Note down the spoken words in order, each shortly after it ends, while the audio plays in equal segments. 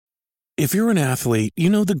If you're an athlete, you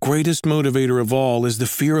know the greatest motivator of all is the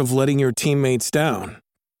fear of letting your teammates down.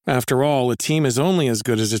 After all, a team is only as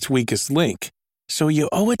good as its weakest link. So you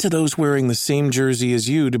owe it to those wearing the same jersey as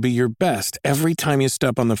you to be your best every time you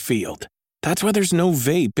step on the field. That's why there's no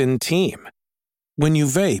vape in team. When you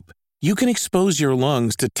vape, you can expose your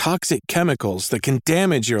lungs to toxic chemicals that can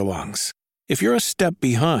damage your lungs. If you're a step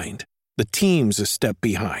behind, the team's a step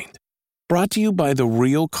behind. Brought to you by The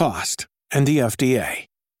Real Cost and the FDA.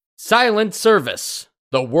 Silent Service.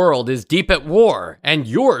 The world is deep at war, and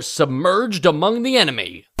you're submerged among the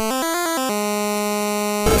enemy.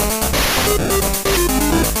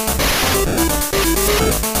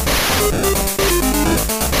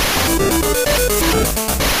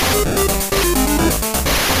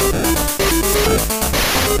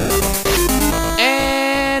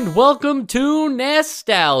 And welcome to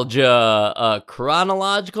Nostalgia, a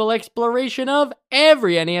chronological exploration of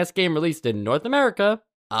every NES game released in North America.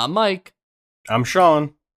 I'm Mike. I'm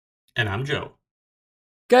Sean. And I'm Joe.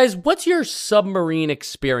 Guys, what's your submarine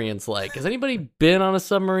experience like? Has anybody been on a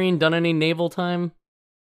submarine, done any naval time?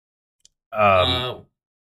 I've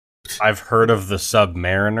heard of the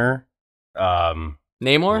Submariner.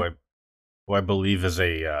 Namor? Who I believe is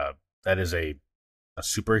a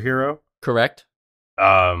superhero. Correct.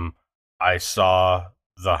 I saw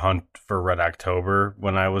The Hunt for Red October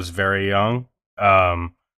when I was very young.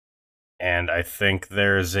 And I think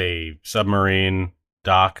there's a submarine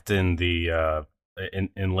docked in the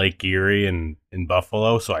in Lake Erie in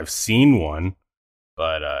Buffalo, so I've seen one,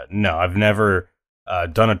 but no, I've never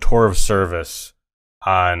done a tour of service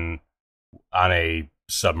on a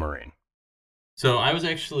submarine. So I was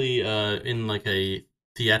actually in like a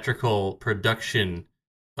theatrical production,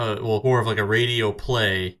 more of like a radio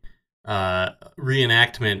play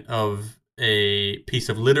reenactment of a piece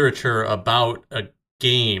of literature about a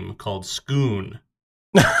game called Scoon.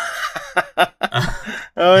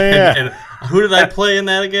 Oh yeah. And who did I play in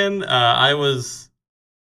that again? I was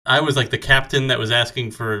like the captain that was asking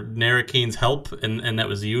for Narrakine's help, and that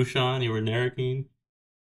was you, Sean. You were Narrakine.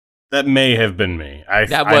 That may have been me. I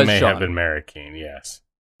may Sean. have been Marrakeen, yes.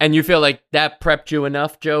 And you feel like that prepped you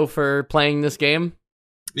enough, Joe, for playing this game?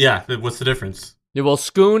 Yeah, what's the difference? Yeah, well,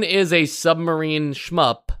 Scoon is a submarine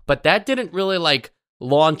shmup, but that didn't really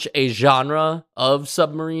launch a genre of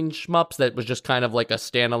submarine shmups. That was just kind of like a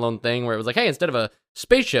standalone thing where it was like, hey, instead of a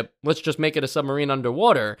spaceship, let's just make it a submarine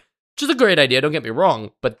underwater, which is a great idea, don't get me wrong.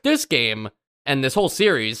 But this game and this whole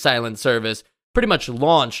series, Silent Service, pretty much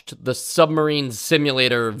launched the submarine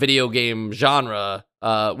simulator video game genre,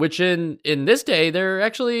 which in this day, they're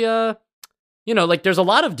actually, there's a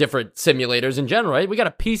lot of different simulators in general, right? We got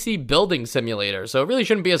a PC building simulator, so it really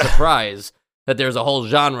shouldn't be a surprise that there's a whole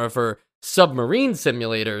genre for submarine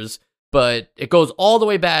simulators, but it goes all the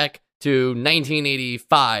way back to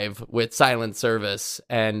 1985 with Silent Service.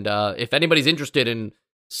 And if anybody's interested in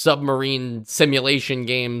submarine simulation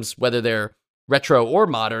games, whether they're retro or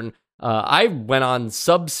modern, I went on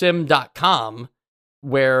subsim.com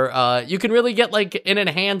where you can really get like an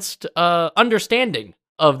enhanced understanding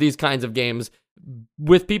of these kinds of games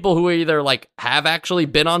with people who either like have actually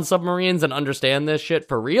been on submarines and understand this shit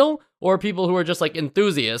for real, or people who are just like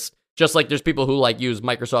enthusiasts. Just like there's people who like use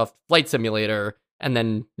Microsoft Flight Simulator and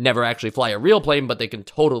then never actually fly a real plane, but they can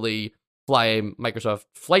totally fly a Microsoft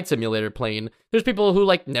Flight Simulator plane. There's people who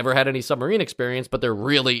like never had any submarine experience, but they're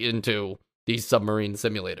really into these submarine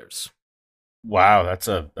simulators. Wow, that's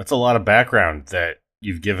a lot of background that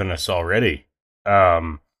you've given us already.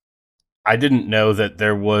 I didn't know that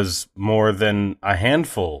there was more than a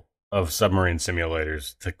handful of submarine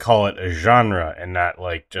simulators to call it a genre and not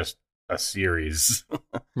like just a series.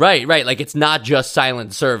 Right. Like it's not just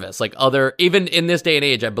Silent Service. Like even in this day and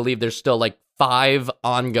age, I believe there's still like 5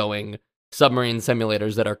 ongoing submarine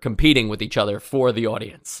simulators that are competing with each other for the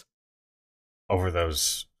audience. Over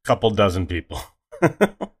those couple dozen people.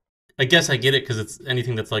 I guess I get it because it's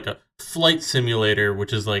anything that's like a flight simulator,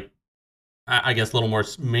 which is like, I guess, a little more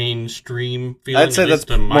mainstream feeling. I'd say that's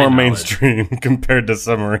more mainstream compared to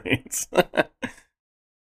submarines.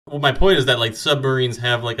 Well, my point is that like submarines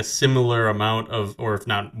have like a similar amount of, or if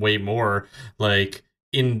not way more, like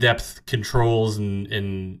in-depth controls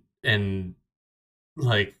and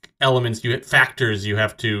like factors you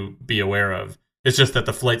have to be aware of. It's just that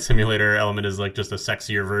the flight simulator element is like just a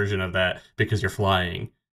sexier version of that because you're flying,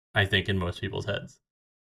 I think, in most people's heads.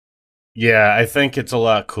 Yeah, I think it's a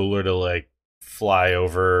lot cooler to like fly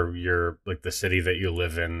over your like the city that you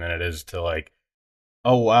live in than it is to like,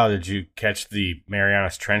 oh wow, did you catch the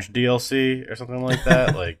Marianas Trench DLC or something like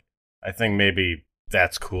that? Like, I think maybe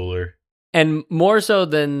that's cooler. And more so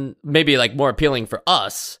than maybe like more appealing for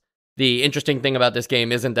us, the interesting thing about this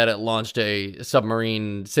game isn't that it launched a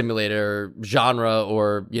submarine simulator genre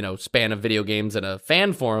or, span of video games and a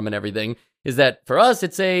fan forum and everything, is that for us,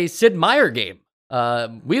 it's a Sid Meier game.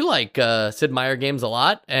 We like Sid Meier games a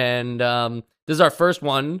lot, and this is our first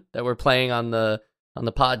one that we're playing on the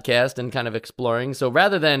podcast and kind of exploring. So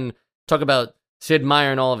rather than talk about Sid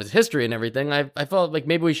Meier and all of his history and everything, I felt like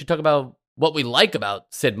maybe we should talk about what we like about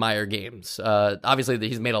Sid Meier games. Obviously,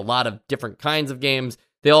 he's made a lot of different kinds of games.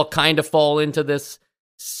 They all kind of fall into this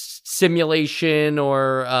simulation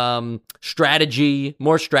or strategy,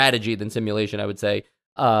 more strategy than simulation, I would say,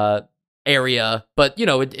 area. But,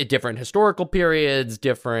 at different historical periods,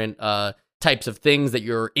 different types of things that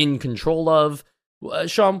you're in control of.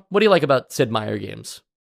 Sean, what do you like about Sid Meier games?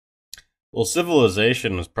 Well,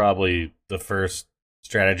 Civilization was probably the first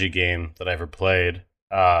strategy game that I ever played,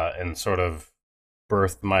 and sort of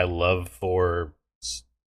birthed my love for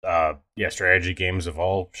strategy games of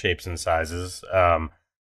all shapes and sizes.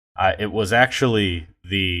 It was actually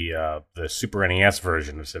the Super NES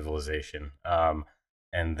version of Civilization,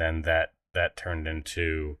 and then that turned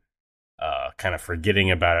into kind of forgetting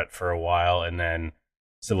about it for a while, and then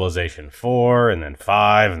Civilization 4, and then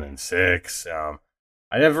 5, and then 6.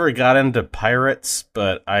 I never got into Pirates,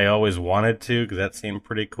 but I always wanted to because that seemed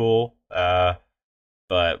pretty cool.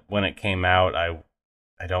 But when it came out,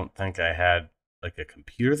 I don't think I had like a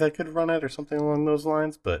computer that could run it or something along those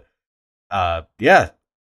lines. But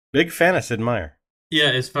big fan of Sid Meier. Yeah,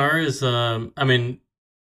 as far as at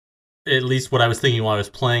least what I was thinking while I was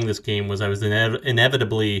playing this game was I was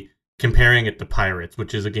inevitably comparing it to Pirates,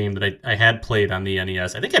 which is a game that I had played on the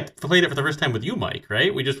NES. I think I played it for the first time with you, Mike,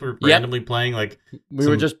 right? We just were randomly playing we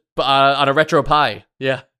were just on a Retro Pi.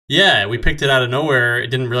 Yeah. Yeah, we picked it out of nowhere. I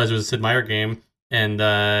didn't realize it was a Sid Meier game, and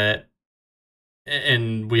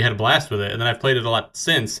we had a blast with it. And then I've played it a lot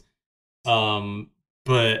since.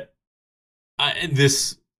 But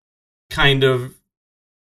this kind of,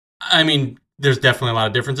 there's definitely a lot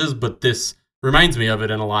of differences, but this reminds me of it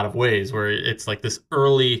in a lot of ways, where it's like this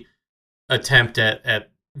early attempt at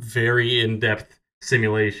very in-depth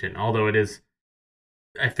simulation. Although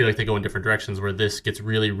I feel like they go in different directions, where this gets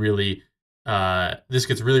really, really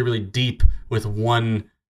deep with one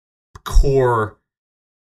core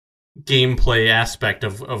gameplay aspect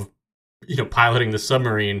of piloting the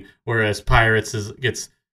submarine, whereas Pirates gets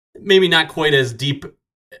maybe not quite as deep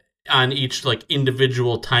on each like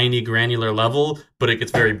individual tiny granular level, but it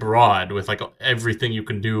gets very broad with like everything you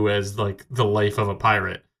can do as like the life of a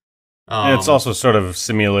pirate. And it's also sort of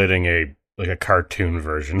simulating a cartoon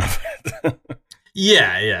version of it.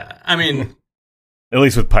 Yeah. At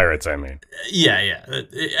least with Pirates, I mean. Yeah.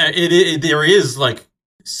 There is like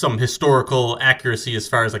some historical accuracy as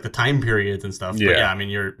far as like the time periods and stuff. Yeah. But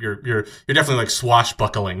you're definitely like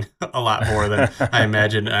swashbuckling a lot more than I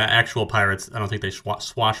imagine actual pirates. I don't think they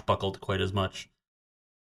swashbuckled quite as much.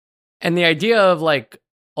 And the idea of like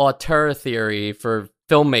auteur theory for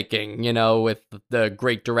filmmaking, with the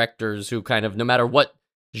great directors who kind of, no matter what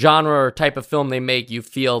genre or type of film they make, you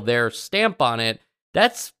feel their stamp on it.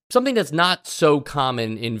 That's something that's not so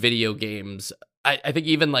common in video games. I think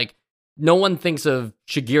even like no one thinks of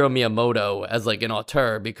Shigeru Miyamoto as like an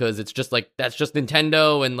auteur because it's just like, that's just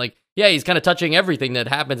Nintendo. And like, yeah, he's kind of touching everything that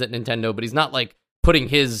happens at Nintendo, but he's not like putting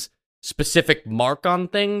his specific mark on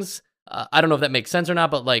things. I don't know if that makes sense or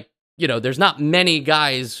not, but like, there's not many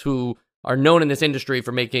guys who are known in this industry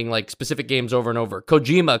for making like specific games over and over.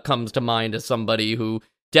 Kojima comes to mind as somebody who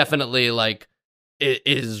definitely like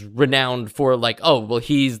is renowned for like, oh, well,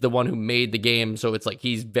 he's the one who made the game. So it's like,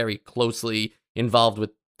 he's very closely involved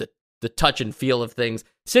with the touch and feel of things.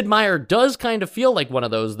 Sid Meier does kind of feel like one of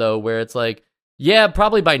those though, where it's like, yeah,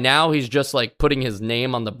 probably by now he's just like putting his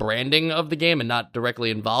name on the branding of the game and not directly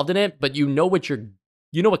involved in it. But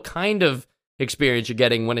what kind of experience you're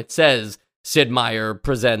getting when it says Sid Meier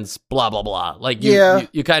presents blah, blah, blah. Like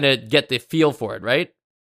you kind of get the feel for it, right?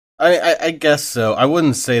 I guess so. I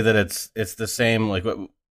wouldn't say that it's the same, like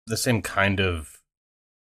the same kind of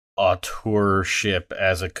auteurship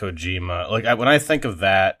as a Kojima. Like when I think of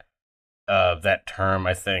that term,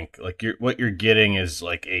 I think like what you're getting is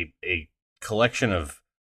like a collection of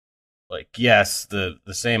like, yes, the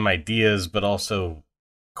same ideas, but also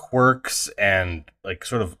quirks and like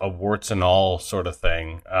sort of a warts and all sort of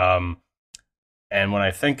thing. And when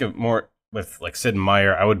I think of more with like Sid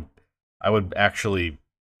Meier, I would actually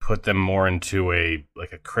put them more into a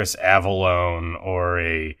Chris Avellone or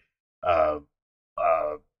a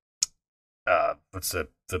what's the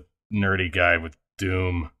nerdy guy with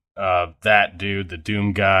Doom, that dude, the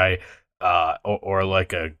Doom guy, or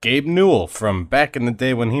like a Gabe Newell from back in the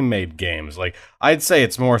day when he made games. Like I'd say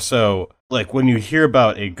it's more so like when you hear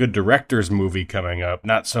about a good director's movie coming up,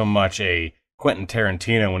 not so much a Quentin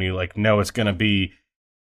Tarantino when you like know it's going to be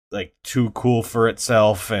like too cool for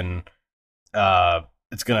itself and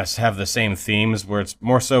it's going to have the same themes, where it's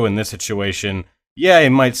more so in this situation. Yeah, it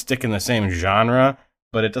might stick in the same genre,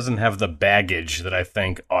 but it doesn't have the baggage that I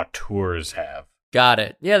think auteurs have. Got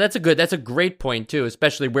it. Yeah, that's a great point too,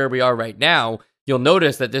 especially where we are right now. You'll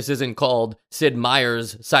notice that this isn't called Sid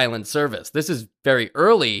Meier's Silent Service. This is very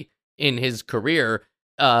early in his career,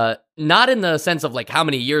 not in the sense of like how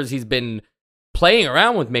many years he's been playing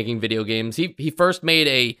around with making video games. He first made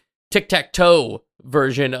a tic-tac-toe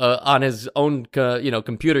version on his own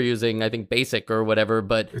computer using, I think, BASIC or whatever,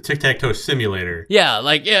 but a tic-tac-toe simulator. Yeah,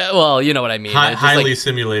 well, you know what I mean. Highly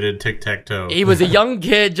simulated tic-tac-toe. He was a young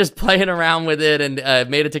kid just playing around with it and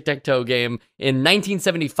made a tic-tac-toe game in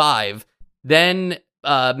 1975. Then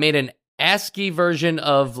made an ASCII version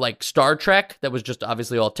of like Star Trek that was just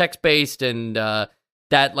obviously all text-based, and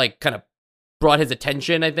that like kind of brought his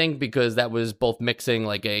attention, I think, because that was both mixing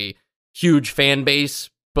like a huge fan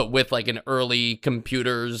base but with like an early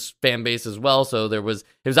computers fan base as well. So it was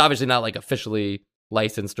obviously not like officially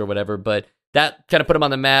licensed or whatever, but that kind of put him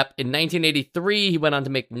on the map. In 1983, he went on to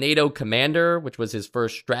make NATO Commander, which was his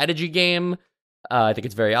first strategy game. I think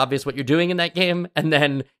it's very obvious what you're doing in that game. And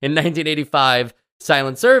then in 1985,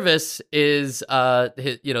 Silent Service is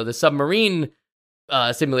the submarine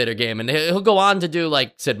simulator game, and he'll go on to do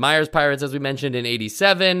like Sid Meier's Pirates, as we mentioned, in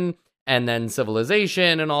 87, and then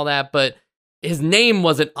Civilization and all that, but his name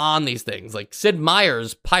wasn't on these things. Like Sid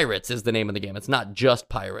Meier's Pirates is the name of the game. It's not just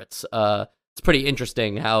Pirates. It's pretty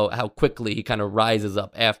interesting how quickly he kind of rises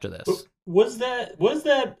up after this. Was that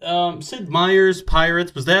Sid Meier's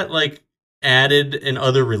Pirates? Was that like added in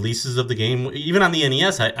other releases of the game? Even on the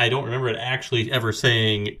NES, I don't remember it actually ever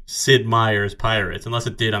saying Sid Meier's Pirates, unless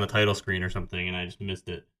it did on the title screen or something, and I just missed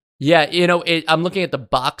it. Yeah, I'm looking at the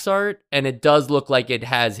box art, and it does look like it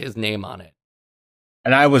has his name on it.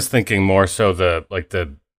 And I was thinking more so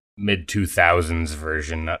the mid-2000s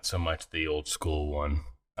version, not so much the old school one.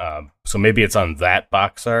 So maybe it's on that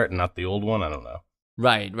box art, not the old one. I don't know.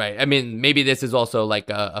 Right. I mean, maybe this is also like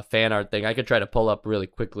a fan art thing. I could try to pull up really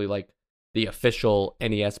quickly like the official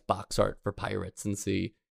NES box art for Pirates and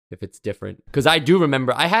see if it's different. Because I do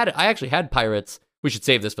remember I actually had Pirates. We should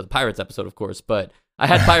save this for the Pirates episode, of course. But I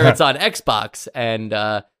had Pirates on Xbox, and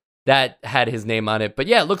that had his name on it. But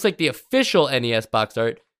yeah, it looks like the official NES box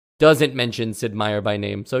art doesn't mention Sid Meier by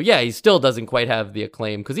name. So yeah, he still doesn't quite have the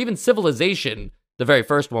acclaim, because even Civilization, the very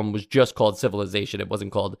first one, was just called Civilization. It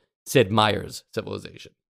wasn't called Sid Meier's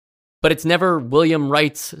Civilization. But it's never William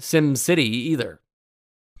Wright's Sim City either,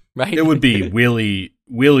 right? It would be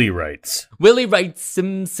Willie Wright's. Willie Wright's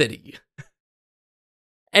Sim City.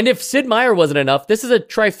 And if Sid Meier wasn't enough, this is a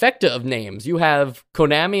trifecta of names. You have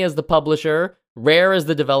Konami as the publisher, Rare as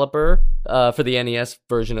the developer, for the NES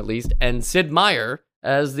version at least, and Sid Meier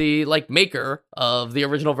as the maker of the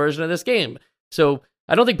original version of this game. So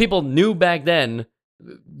I don't think people knew back then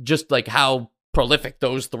just how prolific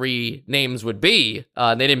those three names would be.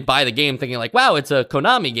 They didn't buy the game thinking wow, it's a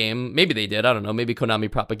Konami game. Maybe they did. I don't know. Maybe Konami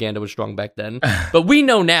propaganda was strong back then. But we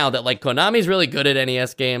know now that Konami's really good at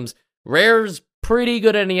NES games. Rare's pretty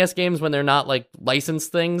good at NES games when they're not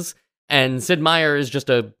licensed things. And Sid Meier is just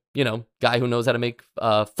a guy who knows how to make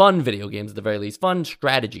fun video games, at the very least, fun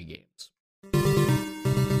strategy games.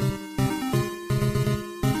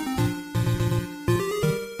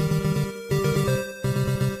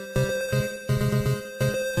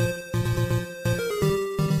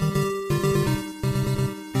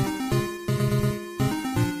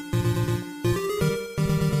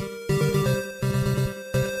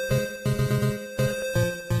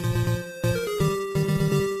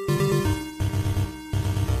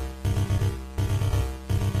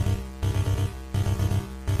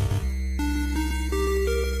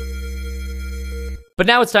 But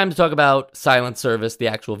now it's time to talk about Silent Service, the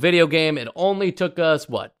actual video game. It only took us,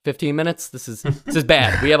 15 minutes? This is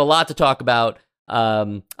bad. We have a lot to talk about.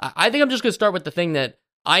 I think I'm just going to start with the thing that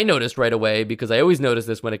I noticed right away, because I always notice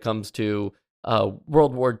this when it comes to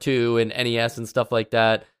World War II and NES and stuff like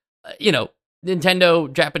that.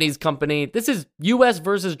 Nintendo, Japanese company. This is US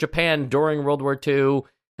versus Japan during World War II.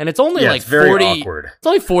 And it's only it's very 40. Awkward. It's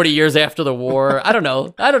only 40 years after the war. I don't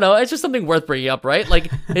know. It's just something worth bringing up, right?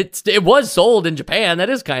 It was sold in Japan. That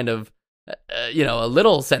is kind of, a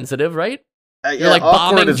little sensitive, right? You're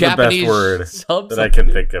bombing is Japanese the best word subs. that I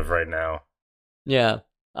can think of right now. Yeah.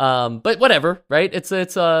 But whatever, right? It's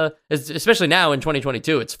especially now in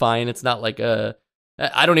 2022. It's fine. It's not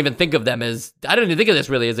I don't even think of them as. I don't even think of this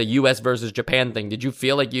really as a U.S. versus Japan thing. Did you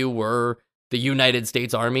feel like you were the United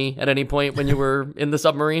States Army at any point when you were in the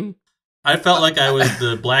submarine? I felt like I was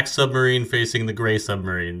the black submarine facing the gray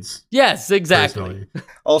submarines. Yes, exactly. Personally.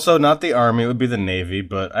 Also, not the Army, it would be the Navy,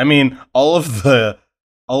 but I mean, all of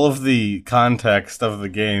the context of the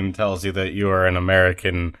game tells you that you are an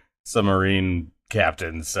American submarine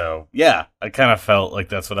captain. So, yeah, I kind of felt like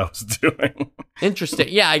that's what I was doing. Interesting.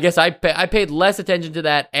 Yeah, I guess I paid less attention to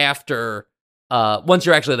that after once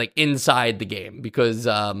you're actually like inside the game, because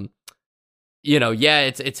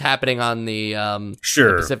it's happening on the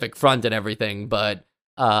Sure. Pacific Front and everything, but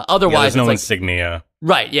Yeah, otherwise there's no it's like, insignia.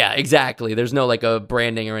 right, yeah, exactly. There's no like a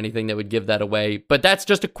branding or anything that would give that away. But that's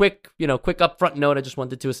just a quick upfront note. I just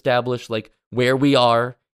wanted to establish like where we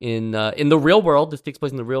are in the real world. This takes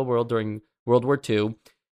place in the real world during World War II.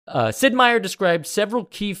 Sid Meier described several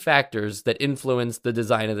key factors that influenced the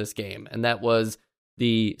design of this game, and that was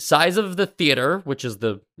the size of the theater, which is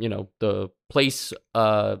the place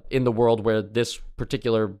in the world where this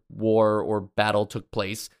particular war or battle took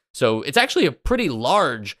place. So it's actually a pretty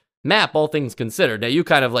large map, all things considered. Now you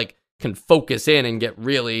kind of like can focus in and get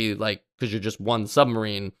really like, because you're just one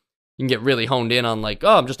submarine, you can get really honed in on like,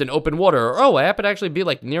 oh, I'm just in open water, or oh, I happen to actually be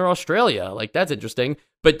like near Australia. Like that's interesting.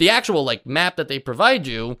 But the actual like map that they provide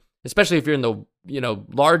you, especially if you're in the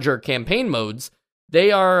larger campaign modes,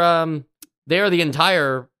 they are the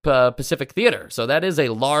entire Pacific theater. So that is a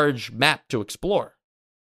large map to explore.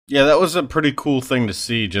 Yeah, that was a pretty cool thing to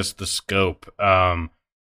see, just the scope.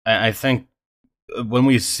 I think when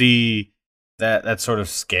we see that sort of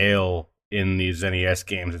scale in these NES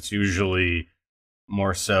games, it's usually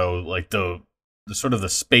more so like the sort of the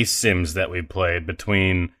space sims that we played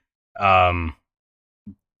between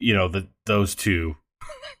those two.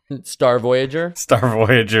 Star Voyager,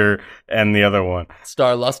 and the other one,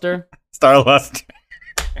 Star Luster.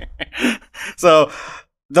 So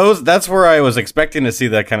that's where I was expecting to see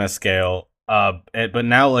that kind of scale. But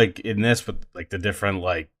now, like in this, with like the different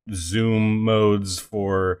like zoom modes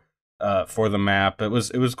for the map, it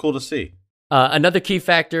was cool to see. Another key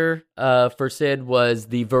factor for Sid was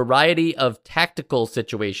the variety of tactical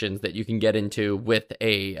situations that you can get into with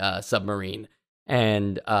a submarine.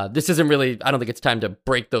 And this isn't really, I don't think it's time to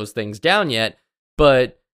break those things down yet,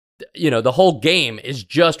 but the whole game is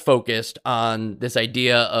just focused on this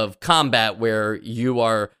idea of combat where you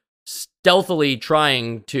are stealthily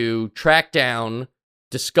trying to track down,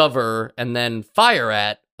 discover, and then fire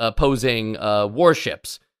at opposing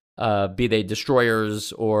warships, be they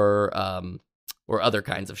destroyers or other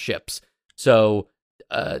kinds of ships. So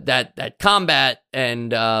that combat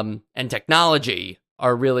and technology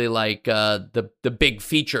are really like the big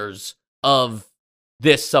features of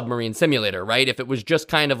this submarine simulator, right? If it was just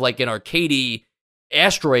kind of like an arcadey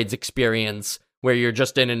asteroids experience where you're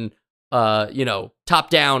just in an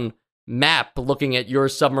top-down map looking at your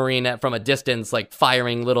submarine from a distance, like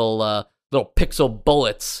firing little pixel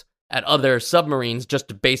bullets at other submarines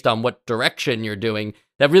just based on what direction you're doing,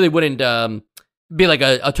 that really wouldn't be like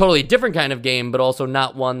a totally different kind of game, but also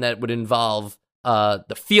not one that would involve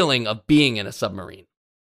the feeling of being in a submarine.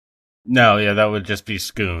 No, yeah, that would just be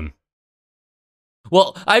Scoon.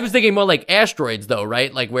 Well, I was thinking more like asteroids, though,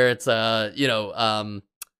 right? Like where it's,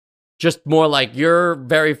 just more like you're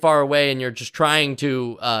very far away and you're just trying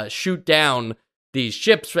to shoot down these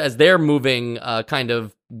ships as they're moving kind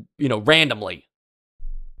of, randomly.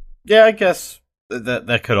 Yeah, I guess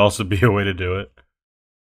that could also be a way to do it.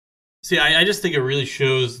 See, I just think it really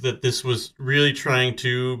shows that this was really trying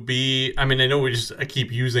to be, I mean, I know I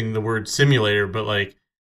keep using the word simulator, but like,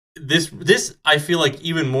 this I feel like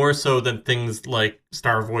even more so than things like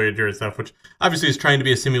Star Voyager and stuff, which obviously is trying to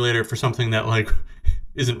be a simulator for something that like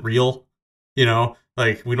isn't real,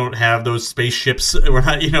 like we don't have those spaceships. We're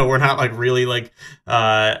not like really like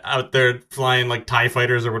out there flying like TIE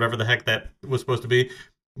fighters or whatever the heck that was supposed to be.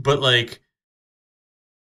 But like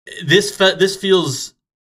this feels,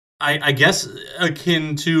 I guess,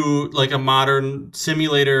 akin to like a modern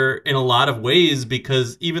simulator in a lot of ways,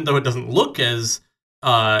 because even though it doesn't look as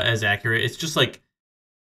accurate, it's just like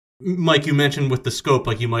you mentioned with the scope,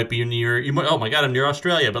 like oh my god, I'm near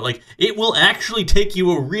Australia, but like it will actually take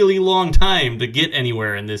you a really long time to get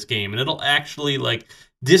anywhere in this game, and it'll actually like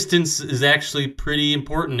distance is actually pretty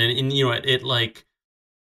important, and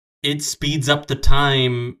it speeds up the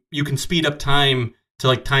time. You can speed up time to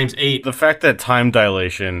like ×8. The fact that time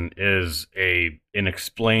dilation is an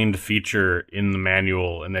explained feature in the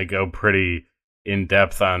manual, and they go pretty in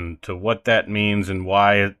depth on to what that means and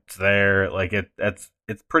why it's there, like it's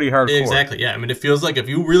pretty hardcore. Exactly, yeah. I mean, it feels like if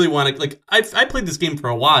you really want to, like, I played this game for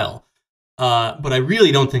a while, but I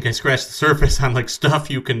really don't think I scratched the surface on like stuff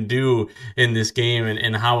you can do in this game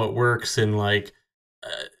and how it works, and like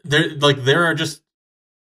there are just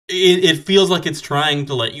it feels like it's trying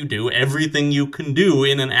to let you do everything you can do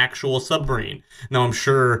in an actual submarine. Now, I'm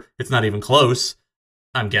sure it's not even close,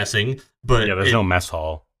 I'm guessing, but Yeah, there's no mess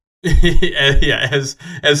hall. yeah,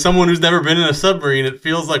 as someone who's never been in a submarine, it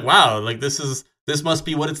feels like, wow, like this must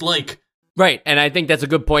be what it's like. Right, and I think that's a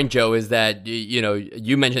good point, Joe, is that, you know,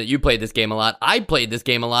 you mentioned that you played this game a lot. I played this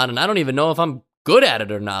game a lot, and I don't even know if I'm good at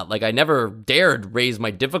it or not. Like, I never dared raise my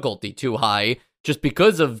difficulty too high just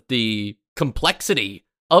because of the complexity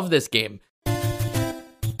of this game.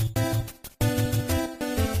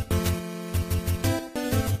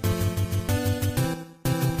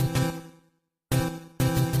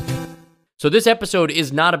 So this episode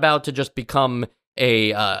is not about to just become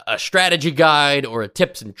a strategy guide or a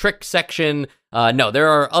tips and tricks section. No, there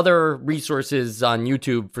are other resources on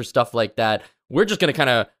YouTube for stuff like that. We're just going to kind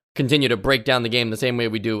of continue to break down the game the same way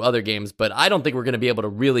we do other games, but I don't think we're going to be able to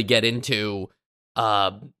really get into,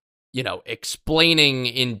 explaining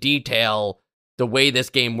in detail the way this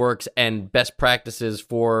game works and best practices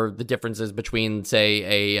for the differences between,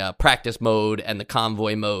 say, a practice mode and the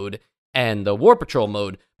convoy mode and the War Patrol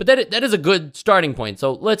mode. But that is a good starting point.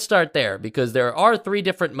 So let's start there, because there are 3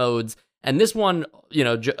 different modes. And this one,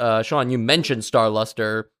 Sean, you mentioned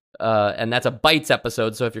Starluster, and that's a Bites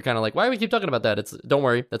episode. So if you're kind of like, why do we keep talking about that? Don't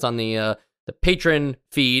worry, that's on the patron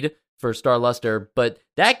feed for Starluster. But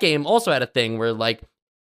that game also had a thing where, like,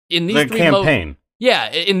 in these 3 campaign.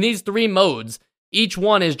 In these 3 modes, each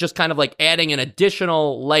one is just kind of like adding an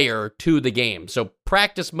additional layer to the game. So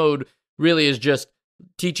practice mode really is just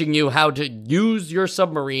teaching you how to use your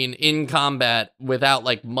submarine in combat without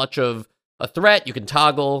like much of a threat. You can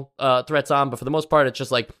toggle threats on, but for the most part, it's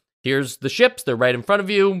just like, here's the ships, they're right in front of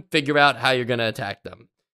you, figure out how you're going to attack them.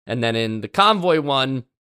 And then in the convoy one,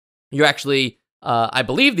 you're actually, I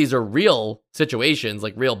believe these are real situations,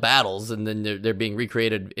 like real battles, and then they're being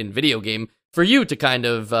recreated in video game for you to kind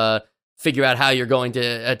of figure out how you're going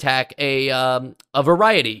to attack a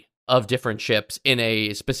variety of different ships in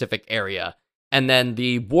a specific area. And then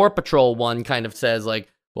the War Patrol one kind of says, like,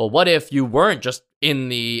 well, what if you weren't just in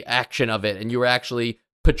the action of it and you were actually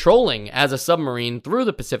patrolling as a submarine through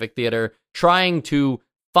the Pacific Theater, trying to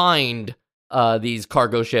find these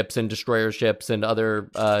cargo ships and destroyer ships and other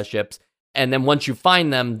ships. And then once you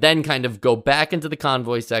find them, then kind of go back into the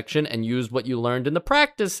convoy section and use what you learned in the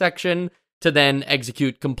practice section to then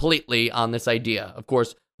execute completely on this idea. Of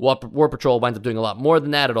course, War Patrol winds up doing a lot more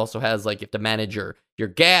than that. It also has, like, you have to manage your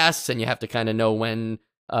gas, and you have to kind of know when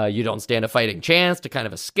you don't stand a fighting chance to kind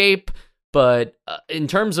of escape. But in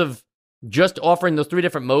terms of just offering those 3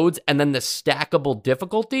 different modes and then the stackable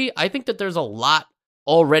difficulty, I think that there's a lot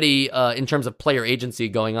already in terms of player agency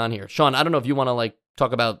going on here. Sean, I don't know if you want to, like,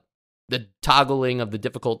 talk about the toggling of the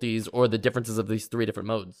difficulties or the differences of these 3 different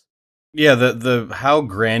modes. Yeah, the how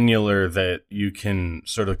granular that you can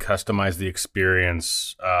sort of customize the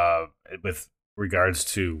experience with regards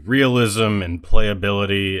to realism and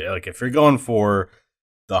playability. Like, if you're going for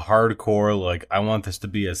the hardcore, like, I want this to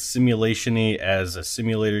be as simulation-y as a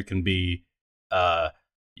simulator can be,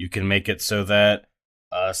 you can make it so that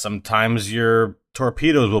sometimes your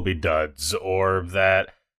torpedoes will be duds, or that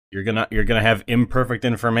you're gonna have imperfect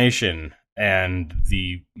information. And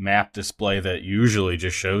the map display that usually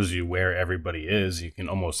just shows you where everybody is, you can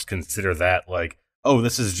almost consider that like, oh,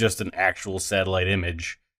 this is just an actual satellite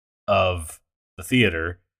image of the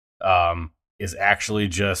theater, is actually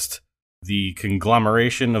just the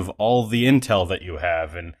conglomeration of all the intel that you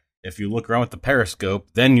have. And if you look around with the periscope,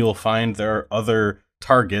 then you'll find there are other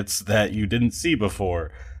targets that you didn't see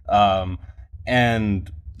before.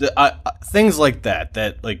 And things like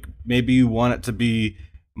that, like, maybe you want it to be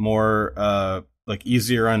more like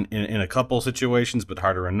easier in a couple situations but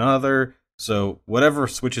harder in another. So whatever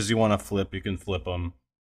switches you want to flip, you can flip them.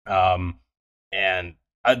 And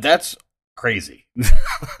that's crazy.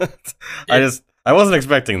 I wasn't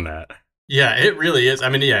expecting that. Yeah, it really is. I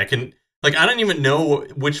mean, yeah, I don't even know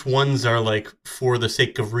which ones are, like, for the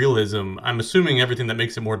sake of realism. I'm assuming everything that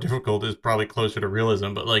makes it more difficult is probably closer to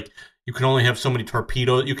realism, but, like, you can only have so many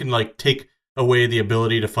torpedoes. You can, like, take away the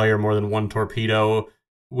ability to fire more than one torpedo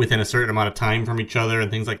within a certain amount of time from each other and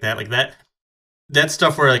things like that. Like, that's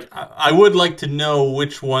stuff where, like, I would like to know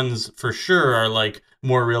which ones for sure are, like,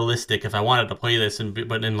 more realistic if I wanted to play this.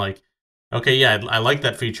 But then, like, okay, yeah, I like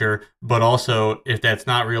that feature, but also if that's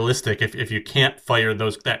not realistic, if you can't fire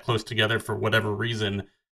those that close together for whatever reason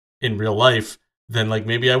in real life, then, like,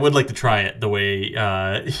 maybe I would like to try it the way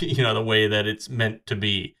the way that it's meant to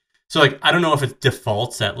be. So, like, I don't know if it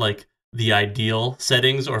defaults at, like, the ideal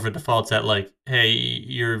settings, or if it defaults at, like, hey,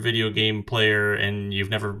 you're a video game player and you've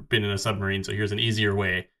never been in a submarine, so here's an easier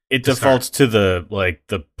way. It defaults to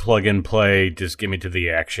the plug and play, just give me to the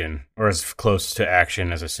action, or as close to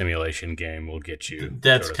action as a simulation game will get you.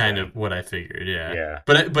 That's kind of what I figured. Yeah. Yeah.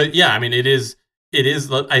 But yeah, I mean, it is.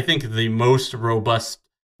 I think the most robust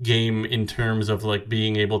game in terms of like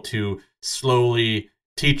being able to slowly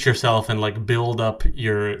teach yourself and like build up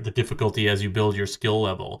the difficulty as you build your skill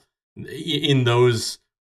level in those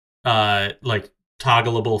like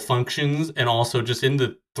toggleable functions, and also just in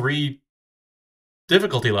the 3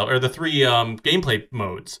 difficulty level or the 3 gameplay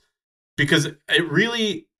modes, because it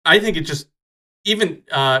really, I think it just, even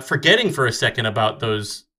forgetting for a second about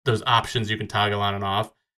those options you can toggle on and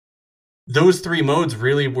off, those 3 modes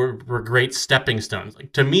really were great stepping stones.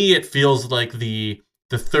 Like, to me, it feels like the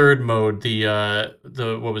 3rd mode,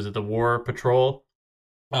 the what was it, the War Patrol,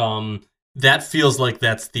 that feels like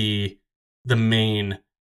that's the main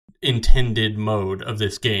intended mode of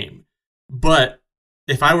this game. But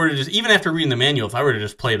if I were to just, even after reading the manual, if I were to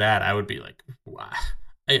just play that, I would be like, wow.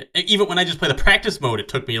 Even when I just play the practice mode, it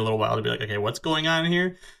took me a little while to be like, okay, what's going on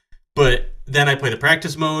here? But then I play the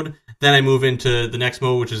practice mode, then I move into the next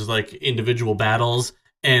mode, which is like individual battles,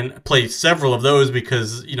 and play several of those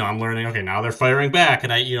because, I'm learning, okay, now they're firing back,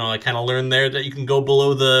 and I kind of learned there that you can go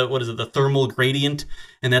below the thermal gradient,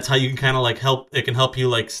 and that's how you can kind of like it can help you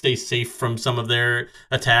like stay safe from some of their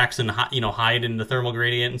attacks and, hide in the thermal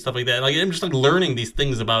gradient and stuff like that. Like, I'm just like learning these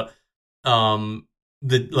things about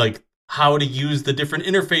the like how to use the different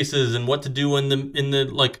interfaces and what to do in the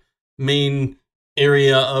like main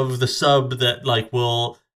area of the sub that like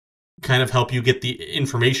will kind of help you get the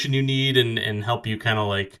information you need and help you kind of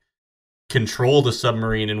like control the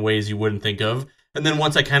submarine in ways you wouldn't think of. And then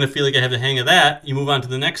once I kind of feel like I have the hang of that, you move on to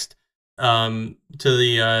the next to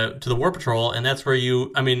the War Patrol, and that's where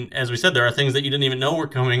as we said, there are things that you didn't even know were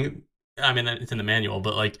coming. I mean, it's in the manual,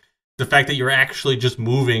 but like the fact that you're actually just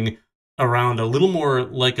moving around a little more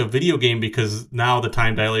like a video game, because now the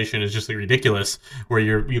time dilation is just like ridiculous, where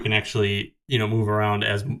you can actually move around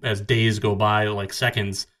as days go by, like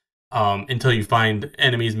seconds, until you find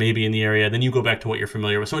enemies maybe in the area. Then you go back to what you're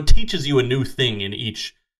familiar with. So it teaches you a new thing in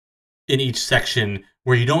each section,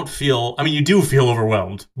 where you don't feel, you do feel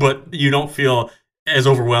overwhelmed, but you don't feel as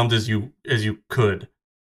overwhelmed as you could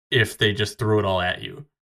if they just threw it all at you.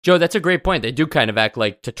 Joe, that's a great point. They do kind of act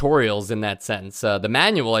like tutorials in that sense. The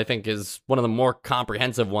manual, I think, is one of the more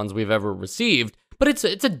comprehensive ones we've ever received, but it's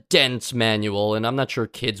a dense manual, and I'm not sure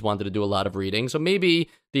kids wanted to do a lot of reading. So maybe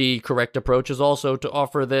the correct approach is also to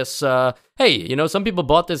offer this, hey, some people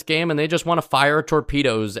bought this game and they just want to fire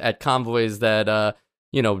torpedoes at convoys that,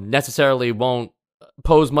 necessarily won't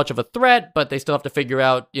pose much of a threat, but they still have to figure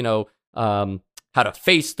out, how to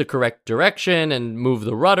face the correct direction and move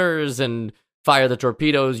the rudders and fire the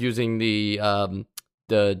torpedoes using the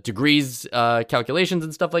degrees calculations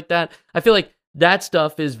and stuff like that. I feel like that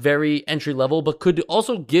stuff is very entry level, but could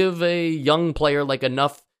also give a young player like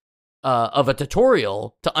enough of a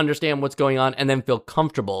tutorial to understand what's going on and then feel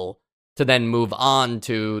comfortable to then move on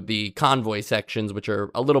to the convoy sections, which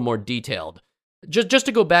are a little more detailed. Just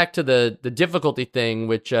to go back to the difficulty thing,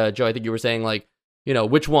 which Joe, I think you were saying, like,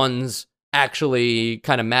 which ones actually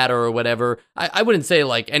kind of matter or whatever. I wouldn't say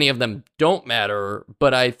like any of them don't matter,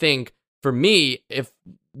 but I think for me, if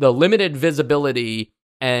the limited visibility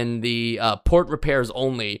and the port repairs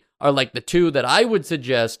only are like the 2 that I would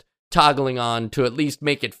suggest toggling on to at least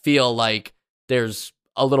make it feel like there's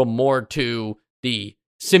a little more to the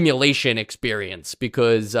simulation experience,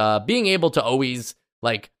 because being able to always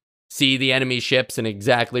like see the enemy ships and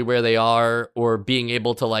exactly where they are, or being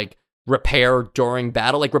able to like repair during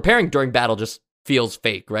battle. Like, repairing during battle just feels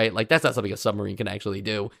fake, right? Like, that's not something a submarine can actually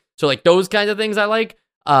do. So like those kinds of things I like.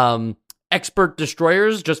 Expert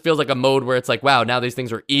destroyers just feels like a mode where it's like, wow, now these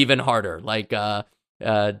things are even harder. Like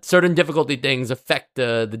certain difficulty things affect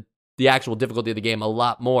the actual difficulty of the game a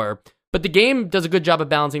lot more. But the game does a good job of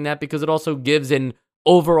balancing that, because it also gives an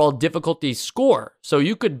overall difficulty score. So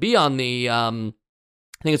you could be on the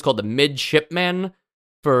I think it's called the midshipman,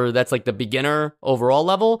 that's like the beginner overall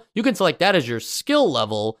level. You can select that as your skill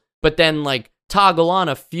level, but then like toggle on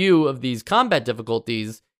a few of these combat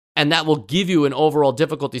difficulties, and that will give you an overall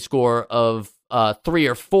difficulty score of 3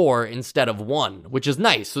 or 4 instead of 1, which is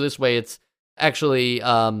nice. So this way it's actually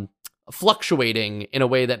fluctuating in a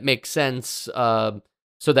way that makes sense, so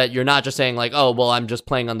that you're not just saying like, oh, well, I'm just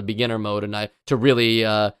playing on the beginner mode, and to really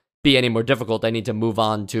be any more difficult, I need to move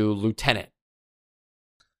on to lieutenant.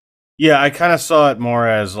 Yeah, I kind of saw it more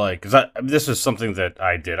as like, because this is something that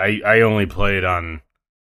I did. I only played on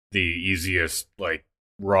the easiest, like,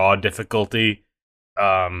 raw difficulty,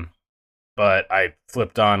 but I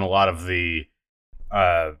flipped on a lot of the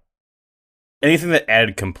anything that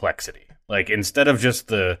added complexity. Like, instead of just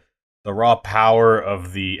the raw power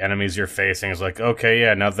of the enemies you're facing is like, okay,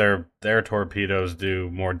 yeah, now their torpedoes do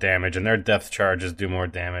more damage and their depth charges do more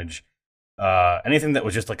damage. Anything that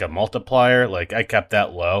was just like a multiplier, like I kept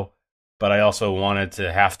that low, but I also wanted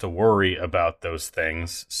to have to worry about those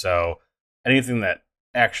things. So anything that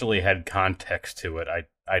actually had context to it,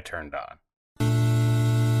 I turned on.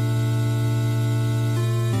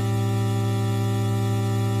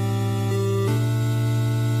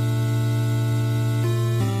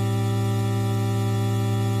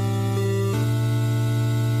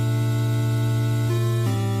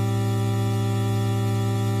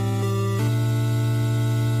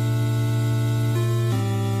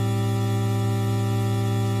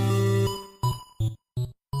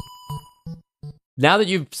 Now that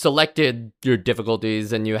you've selected your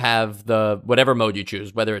difficulties and you have the whatever mode you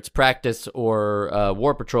choose, whether it's practice or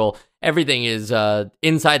War Patrol, everything is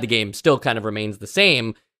inside the game still kind of remains the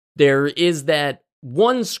same. There is that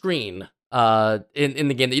one screen in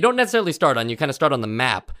the game that you don't necessarily start on. You kind of start on the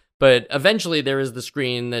map, but eventually there is the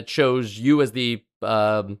screen that shows you as the,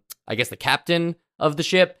 I guess, the captain of the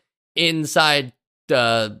ship inside.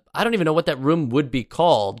 I don't even know what that room would be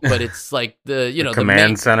called, but it's like the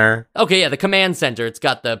command center. Okay, yeah, the command center. It's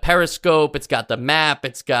got the periscope, it's got the map,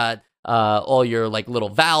 it's got all your like little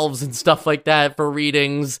valves and stuff like that for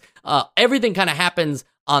readings. Everything kind of happens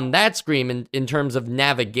on that screen in terms of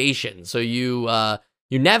navigation. So you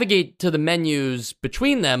navigate to the menus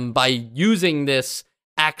between them by using this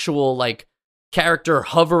actual like character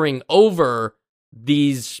hovering over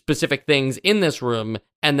these specific things in this room,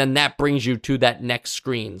 and then that brings you to that next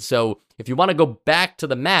screen. So if you want to go back to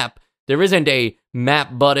the map, there isn't a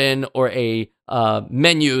map button or a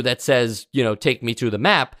menu that says, take me to the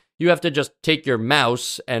map. You have to just take your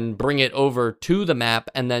mouse and bring it over to the map,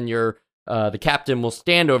 and then the captain will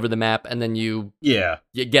stand over the map, and then you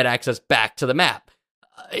get access back to the map.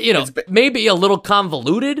 Maybe a little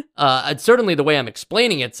convoluted. Certainly the way I'm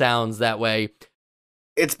explaining it sounds that way.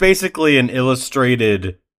 It's basically an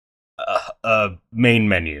illustrated main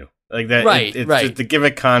menu, like that. Right, right. To give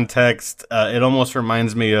it context, it almost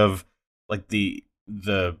reminds me of like the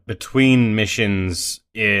between missions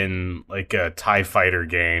in like a TIE Fighter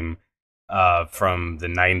game from the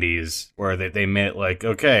 90s, where they made like,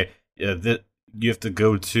 okay, you have to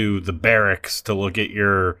go to the barracks to look at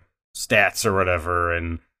your stats or whatever,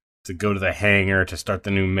 and to go to the hangar to start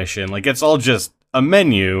the new mission. Like, it's all just a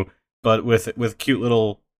menu, but with cute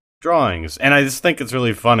little drawings. And I just think it's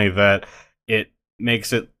really funny that it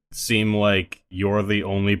makes it seem like you're the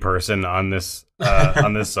only person on this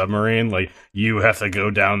submarine. Like, you have to go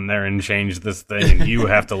down there and change this thing, and you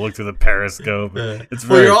have to look through the periscope. It's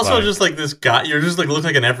very you're funny. Also just like this guy. You're just like look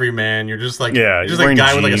like an everyman. You're just like you're just like a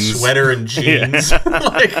guy jeans. with like a sweater and jeans.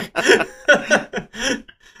 Like,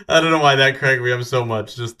 I don't know why that cracked me up so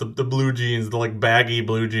much. Just the blue jeans, the like baggy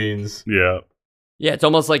blue jeans. Yeah. Yeah, it's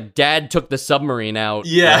almost like Dad took the submarine out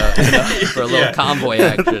for a little convoy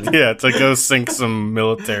action. Yeah, to go sink some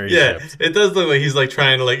military ships. It does look like he's like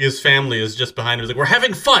trying to, like, his family is just behind him. He's like, we're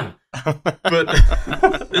having fun,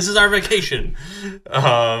 but this is our vacation.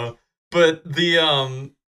 But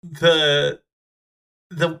the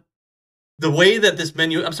way that this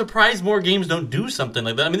menu, I'm surprised more games don't do something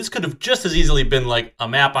like that. I mean, this could have just as easily been like a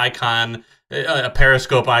map icon, a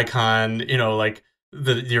periscope icon, like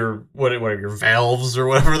your valves or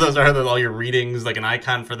whatever those are, all your readings, like an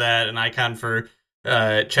icon for that, an icon for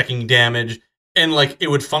checking damage, and like it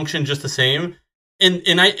would function just the same.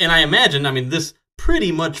 And I imagine, I mean, this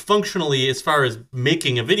pretty much functionally, as far as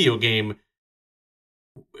making a video game,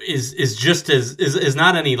 is just as is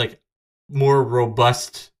not any like more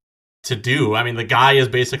robust to do. I mean, the guy is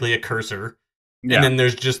basically a cursor, and then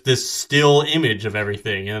there's just this still image of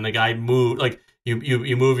everything, and the guy like.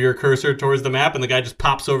 You move your cursor towards the map, and the guy just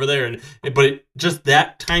pops over there. Just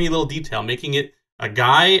that tiny little detail, making it a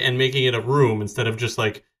guy and making it a room instead of just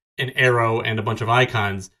like an arrow and a bunch of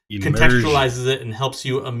icons, contextualizes it and helps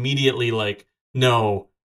you immediately like know.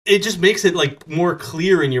 It just makes it like more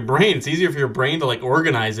clear in your brain. It's easier for your brain to like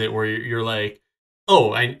organize it, where you're like,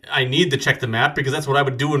 oh, I need to check the map because that's what I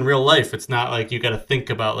would do in real life. It's not like you got to think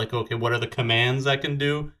about like, okay, what are the commands I can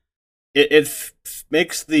do? It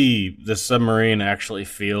makes the submarine actually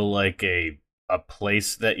feel like a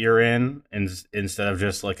place that you're in, instead of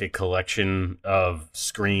just like a collection of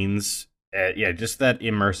screens. Just that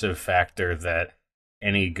immersive factor that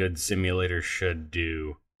any good simulator should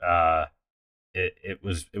do. It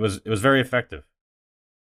was very effective.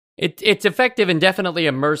 It's effective and definitely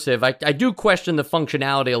immersive. I do question the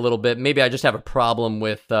functionality a little bit. Maybe I just have a problem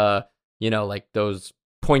with like those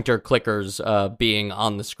pointer clickers being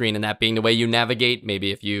on the screen and that being the way you navigate.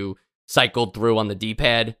 Maybe if you cycled through on the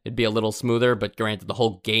D-pad, it'd be a little smoother. But granted, the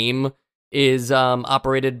whole game is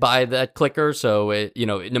operated by that clicker, so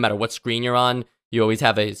no matter what screen you're on, you always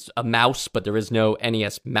have a mouse, but there is no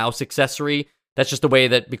NES mouse accessory. That's just the way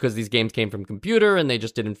that, because these games came from computer and they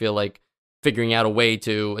just didn't feel like figuring out a way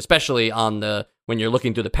to, especially when you're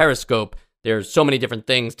looking through the periscope, there's so many different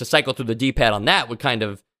things to cycle through the D-pad on that would kind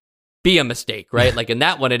of be a mistake, right? Like in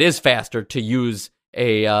that one, it is faster to use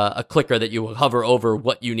a clicker that you hover over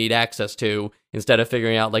what you need access to, instead of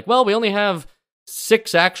figuring out like, well, we only have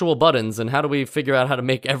 6 actual buttons, and how do we figure out how to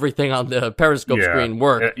make everything on the periscope screen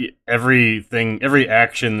work? Every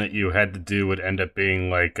action that you had to do would end up being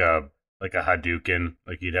like a Hadouken.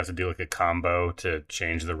 Like you'd have to do like a combo to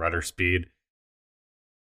change the rudder speed.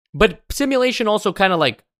 But simulation also kind of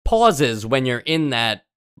like pauses when you're in that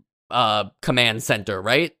command center,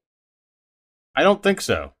 right? I don't think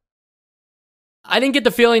so. I didn't get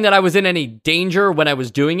the feeling that I was in any danger when I was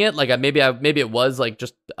doing it. Like maybe it was like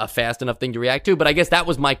just a fast enough thing to react to. But I guess that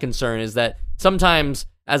was my concern, is that sometimes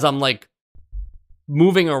as I'm like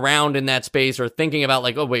moving around in that space or thinking about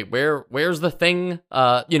like, oh wait, where's the thing?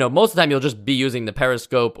 Most of the time you'll just be using the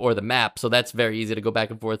periscope or the map, so that's very easy to go back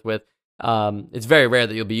and forth with. It's very rare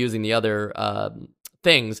that you'll be using the other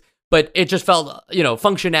things, but it just felt,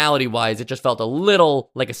 functionality wise, it just felt a little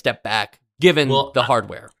like a step back given the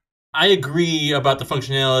hardware. I agree about the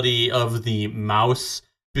functionality of the mouse,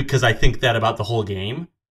 because I think that about the whole game.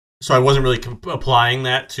 So I wasn't really applying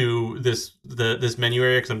that to this menu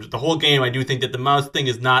area, because the whole game I do think that the mouse thing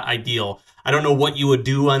is not ideal. I don't know what you would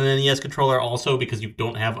do on an NES controller also, because you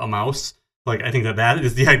don't have a mouse. Like I think that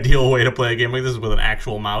is the ideal way to play a game like this, is with an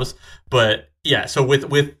actual mouse. But yeah, so like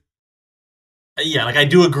I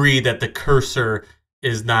do agree that the cursor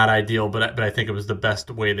is not ideal, but I think it was the best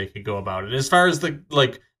way they could go about it. As far as the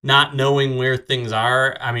like not knowing where things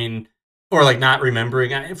are, I mean, or like not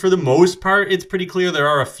remembering, for the most part, it's pretty clear. There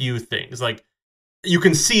are a few things. Like you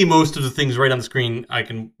can see most of the things right on the screen. I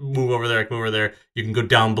can move over there, I can move over there. You can go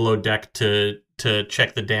down below deck to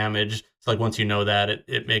check the damage. So like once you know that,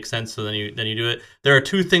 it makes sense. So then you do it. There are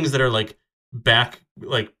 2 things that are like back,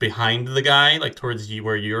 like behind the guy, like towards you,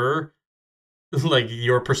 where you're like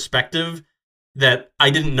your perspective, that I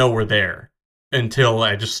didn't know were there until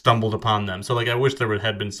I just stumbled upon them. So like I wish there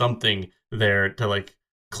had been something there to like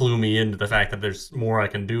clue me into the fact that there's more I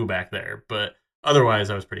can do back there. But otherwise,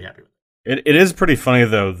 I was pretty happy with it. It is pretty funny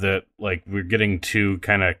though that like we're getting 2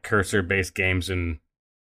 kind of cursor based games in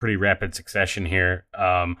pretty rapid succession here.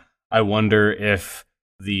 I wonder if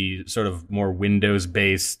the sort of more Windows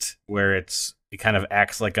based, where it kind of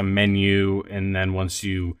acts like a menu, and then once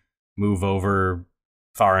you move over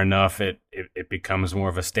far enough, it becomes more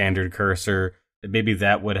of a standard cursor. Maybe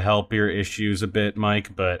that would help your issues a bit,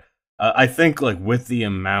 Mike. But I think like with the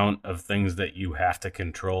amount of things that you have to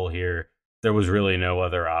control here, there was really no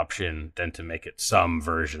other option than to make it some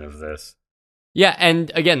version of this. Yeah,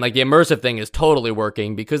 and again, like the immersive thing is totally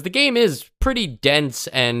working, because the game is pretty dense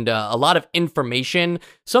and a lot of information,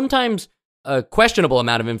 sometimes a questionable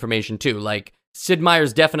amount of information too. Like Sid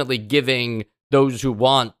Meier's definitely giving those who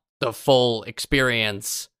want the full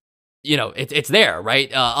experience, it's there,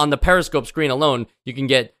 right? On the periscope screen alone, you can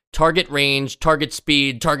get target range, target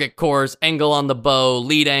speed, target course, angle on the bow,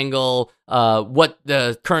 lead angle, what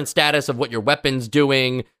the current status of what your weapon's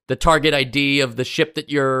doing, the target ID of the ship that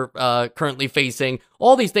you're currently facing.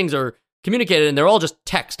 All these things are communicated, and they're all just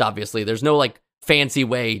text, obviously. There's no like fancy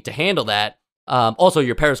way to handle that. Also,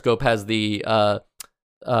 your periscope has the,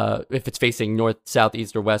 if it's facing north, south,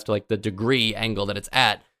 east, or west, like the degree angle that it's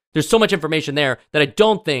at. There's so much information there that I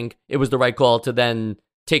don't think it was the right call to then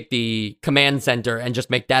take the command center and just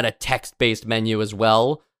make that a text-based menu as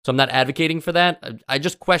well. So I'm not advocating for that. I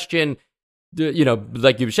just question,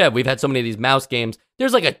 like you said, we've had so many of these mouse games.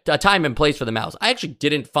 There's like a time and place for the mouse. I actually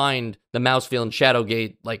didn't find the mouse feel in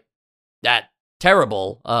Shadowgate like that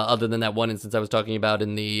terrible, other than that one instance I was talking about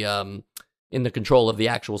in the control of the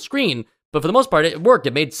actual screen. But for the most part, it worked.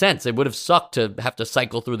 It made sense. It would have sucked to have to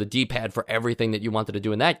cycle through the D-pad for everything that you wanted to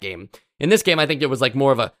do in that game. In this game, I think it was like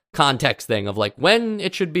more of a context thing of like when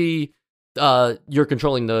it should be you're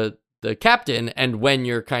controlling the captain and when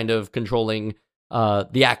you're kind of controlling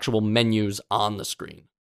the actual menus on the screen.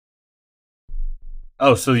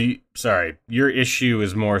 Oh, so your issue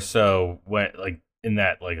is more so when like in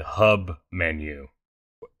that like hub menu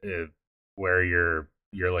where you're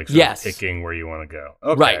like sort of picking where you want to go.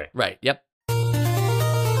 Okay. Right. Yep.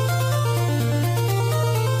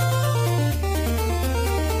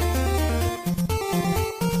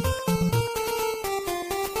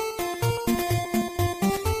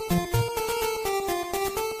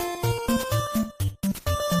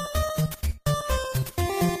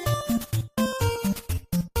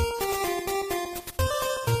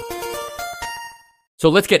 So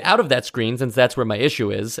let's get out of that screen, since that's where my issue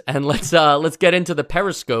is, and let's get into the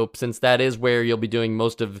periscope, since that is where you'll be doing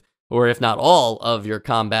most of, or if not all, of your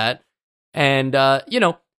combat. And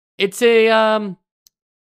it's a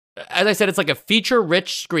as I said, it's like a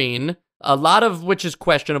feature-rich screen, a lot of which is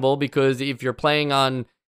questionable, because if you're playing on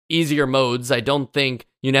easier modes, I don't think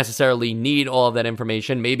you necessarily need all of that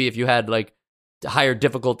information. Maybe if you had like higher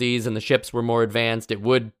difficulties and the ships were more advanced, it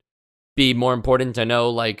would be more important to know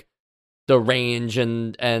like the range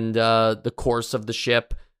and the course of the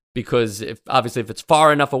ship, because if it's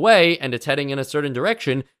far enough away and it's heading in a certain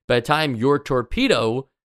direction, by the time your torpedo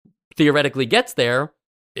theoretically gets there,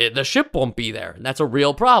 the ship won't be there, and that's a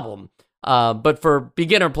real problem. But for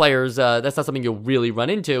beginner players, that's not something you'll really run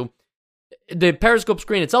into. The periscope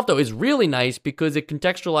screen itself, though, is really nice because it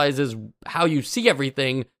contextualizes how you see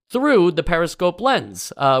everything through the periscope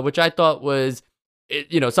lens, which I thought was,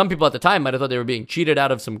 some people at the time might have thought they were being cheated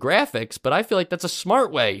out of some graphics, but I feel like that's a smart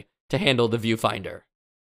way to handle the viewfinder.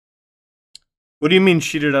 What do you mean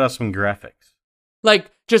cheated out of some graphics? Like,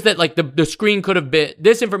 just that, like, the screen could have been,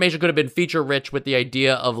 this information could have been feature-rich with the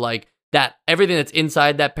idea of, like, that everything that's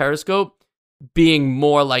inside that periscope being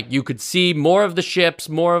more like you could see more of the ships,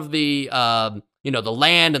 more of the, the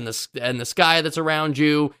land and the sky that's around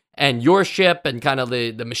you, and your ship, and kind of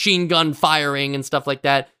the machine gun firing and stuff like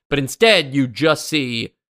that. But instead, you just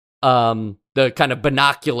see the kind of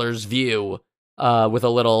binoculars view with a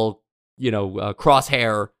little,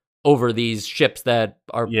 crosshair over these ships that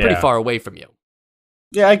are pretty far away from you.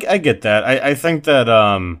 Yeah, I get that. I think that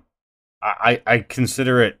I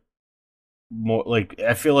consider it more like,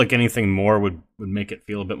 I feel like anything more would make it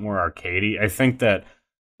feel a bit more arcadey. I think that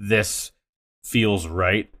this feels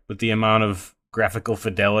right with the amount of graphical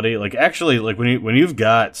fidelity. Like, actually, like when you've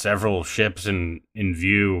got several ships in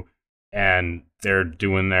view and they're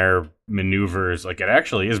doing their maneuvers, like, it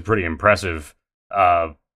actually is pretty impressive.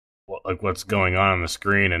 Like what's going on the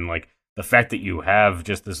screen, and like the fact that you have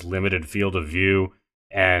just this limited field of view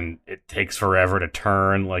and it takes forever to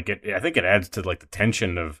turn. Like, I think it adds to like the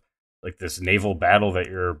tension of like this naval battle that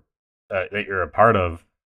you're a part of.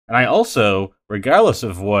 And I also, regardless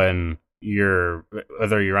of whether you're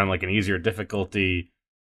on like an easier difficulty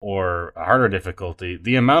or a harder difficulty,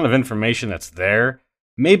 the amount of information that's there,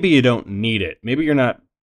 maybe you don't need it. Maybe you're not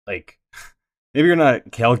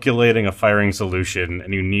calculating a firing solution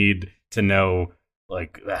and you need to know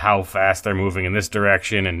like how fast they're moving in this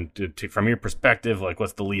direction, and from your perspective, like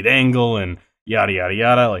what's the lead angle and yada yada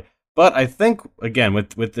yada. Like, but I think again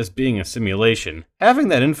with this being a simulation, having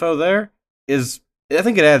that info there I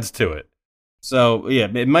think it adds to it. So yeah,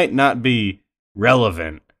 it might not be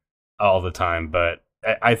relevant all the time, but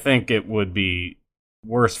I think it would be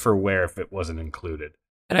worse for wear if it wasn't included.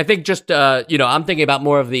 And I think just I'm thinking about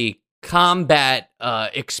more of the combat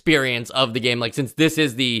experience of the game. Like, since this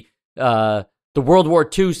is the World War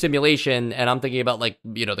II simulation, and I'm thinking about like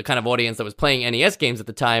the kind of audience that was playing NES games at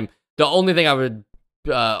the time, the only thing I would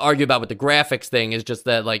argue about with the graphics thing is just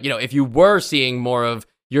that, like, if you were seeing more of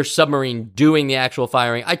your submarine doing the actual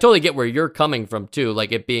firing, I totally get where you're coming from too,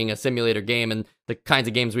 like it being a simulator game and the kinds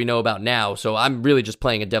of games we know about now. So I'm really just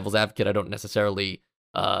playing a devil's advocate. I don't necessarily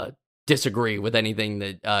disagree with anything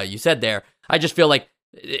that you said there. I just feel like,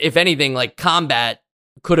 if anything, like, combat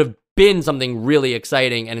could have been something really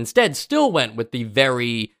exciting, and instead still went with the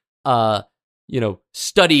very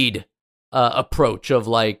studied approach of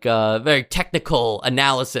like very technical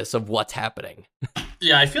analysis of what's happening.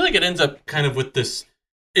 Yeah, I feel like it ends up kind of with this.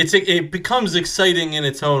 It becomes exciting in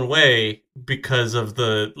its own way because of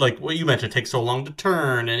the, like what you mentioned, it takes so long to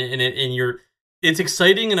turn, and it's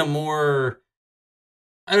exciting in a more,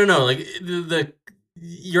 I don't know, like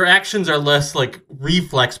your actions are less like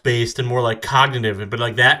reflex based and more like cognitive, but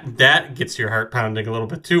like that gets your heart pounding a little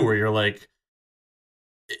bit too, where you're like,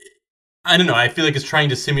 I don't know, I feel like it's trying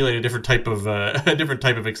to simulate a different type of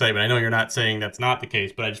excitement. I know you're not saying that's not the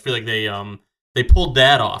case, but I just feel like they pulled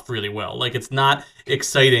that off really well. Like, it's not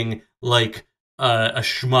exciting like a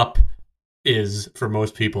shmup is for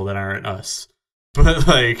most people that aren't us, but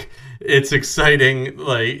like it's exciting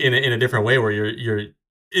like in a different way, where you're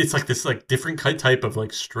it's like this like different type of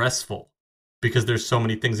like stressful, because there's so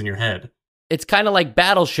many things in your head. It's kind of like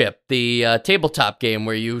Battleship, the tabletop game,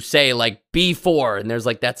 where you say like B4, and there's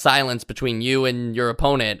like that silence between you and your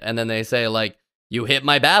opponent, and then they say like, you hit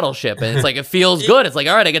my battleship, and it's like, it feels good. It's like,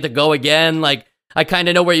 all right, I get to go again. Like, I kind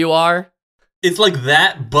of know where you are. It's like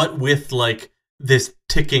that, but with like this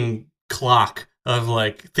ticking clock of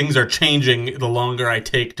like, things are changing the longer I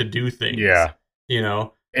take to do things. Yeah.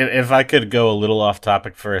 If I could go a little off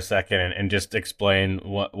topic for a second and just explain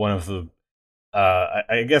one of the,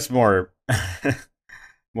 I guess more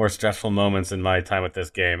more stressful moments in my time with this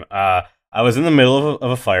game. I was in the middle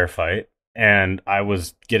of a firefight, and I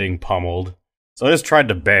was getting pummeled. So I just tried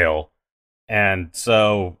to bail. And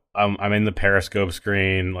so I'm in the periscope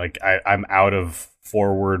screen. Like, I'm out of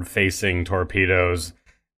forward-facing torpedoes.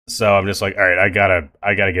 So I'm just like, all right, I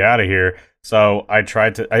gotta get out of here. So I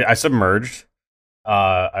submerged.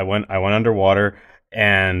 I went underwater,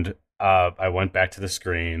 and I went back to the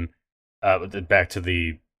screen, back to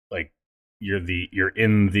the, like, you're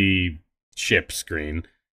in the ship screen,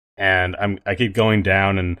 and I keep going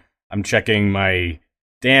down, and I'm checking my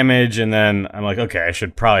damage, and then I'm like, okay, I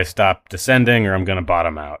should probably stop descending, or I'm gonna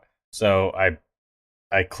bottom out. So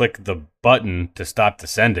I click the button to stop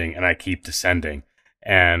descending, and I keep descending,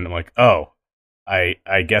 and I'm like, oh, I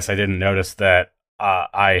guess I didn't notice that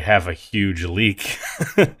I have a huge leak,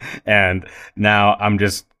 and now I'm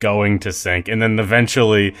just going to sink. And then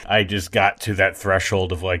eventually I just got to that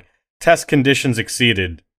threshold of, like, test conditions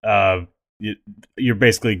exceeded. You're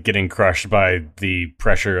basically getting crushed by the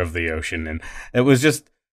pressure of the ocean. And it was just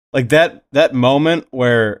like that moment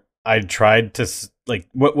where I tried to, like,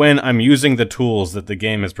 when I'm using the tools that the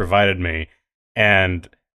game has provided me, and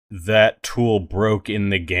that tool broke in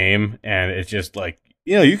the game, and it's just like,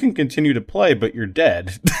 you can continue to play, but you're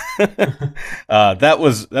dead. That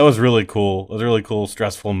was really cool. It was a really cool,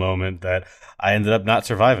 stressful moment that I ended up not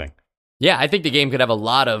surviving. Yeah, I think the game could have a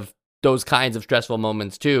lot of those kinds of stressful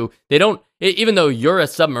moments too. They don't, even though you're a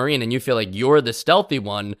submarine and you feel like you're the stealthy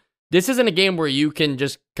one, this isn't a game where you can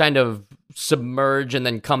just kind of submerge and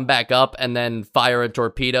then come back up and then fire a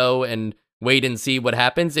torpedo and wait and see what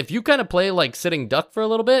happens. If you kind of play like sitting duck for a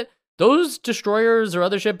little bit, those destroyers or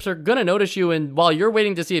other ships are going to notice you, and while you're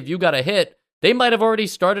waiting to see if you got a hit, they might have already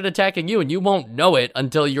started attacking you, and you won't know it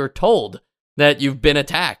until you're told that you've been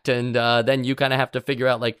attacked, and then you kind of have to figure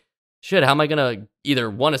out, like, shit, how am I going to either,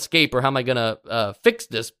 one, escape, or how am I going to fix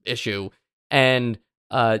this issue? And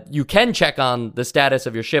you can check on the status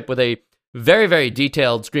of your ship with a very, very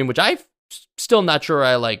detailed screen, which I'm still not sure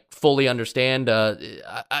I, like, fully understand. I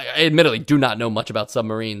admittedly do not know much about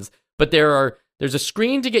submarines, but there's a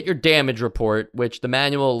screen to get your damage report, which the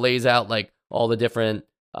manual lays out, like, all the different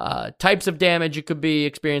types of damage you could be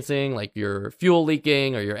experiencing, like your fuel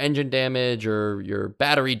leaking or your engine damage or your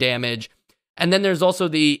battery damage. And then there's also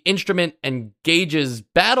the instrument and gauges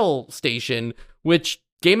battle station, which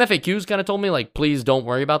Game FAQs kind of told me, like, please don't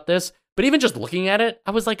worry about this. But even just looking at it,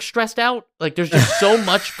 I was, like, stressed out. Like, there's just so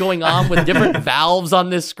much going on with different valves on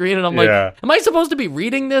this screen. And I'm like, am I supposed to be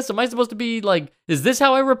reading this? Am I supposed to be, like, is this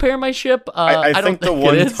how I repair my ship? I think the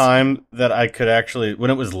one time that I could actually,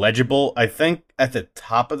 when it was legible, I think at the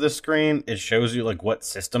top of the screen, it shows you, like, what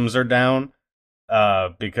systems are down.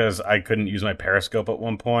 Because I couldn't use my periscope at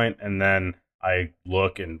one point. And then I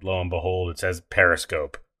look, and lo and behold, it says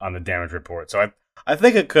periscope on the damage report. So I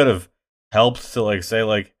think it could have helped to, like, say,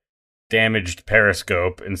 like, damaged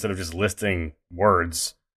periscope instead of just listing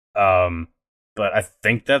words. But I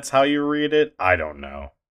think that's how you read it. I don't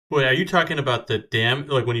know. Wait, are you talking about the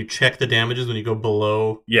like when you check the damages when you go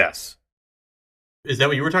below? Yes. Is that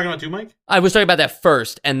what you were talking about too, Mike? I was talking about that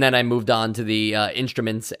first, and then I moved on to the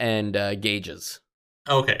instruments and gauges.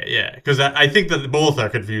 Okay, yeah, because I think that both are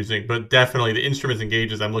confusing, but definitely the instruments and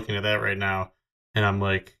gauges, I'm looking at that right now, and I'm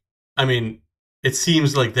like, I mean, it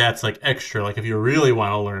seems like that's, like, extra. Like, if you really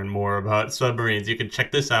want to learn more about submarines, you can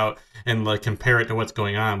check this out and, like, compare it to what's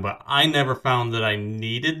going on. But I never found that I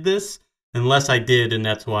needed this, unless I did, and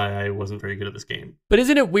that's why I wasn't very good at this game. But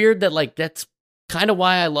isn't it weird that, like, that's kind of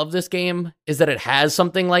why I love this game, is that it has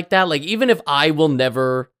something like that? Like, even if I will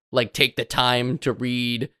never, like, take the time to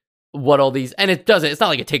read what all these, and it doesn't, it's not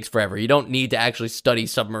like it takes forever. You don't need to actually study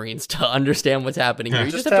submarines to understand what's happening here.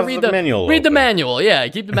 You just have to read the manual. Read the manual, yeah.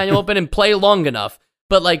 Keep the manual open and play long enough.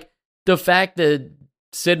 But, like, the fact that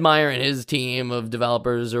Sid Meier and his team of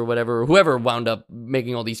developers or whatever, whoever wound up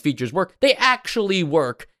making all these features work, they actually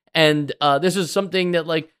work. And this is something that,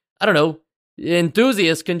 like, I don't know,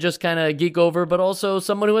 enthusiasts can just kind of geek over, but also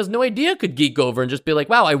someone who has no idea could geek over and just be like,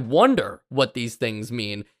 wow, I wonder what these things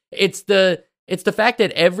mean. It's the fact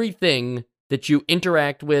that everything that you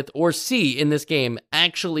interact with or see in this game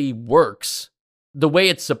actually works the way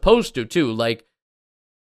it's supposed to, too. Like,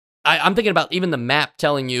 I'm thinking about even the map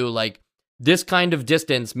telling you, like, this kind of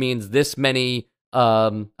distance means this many,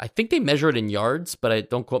 I think they measure it in yards, but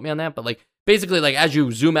don't quote me on that. But, like, basically, like, as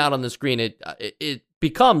you zoom out on the screen, it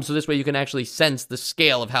becomes, so this way you can actually sense the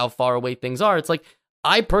scale of how far away things are. It's like,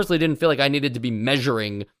 I personally didn't feel like I needed to be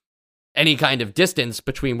measuring any kind of distance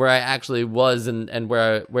between where I actually was and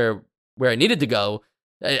where I needed to go.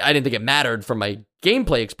 I didn't think it mattered for my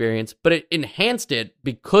gameplay experience, but it enhanced it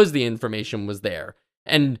because the information was there.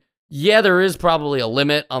 And yeah, there is probably a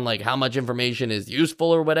limit on like how much information is useful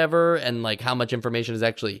or whatever, and like how much information is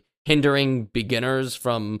actually hindering beginners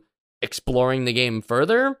from exploring the game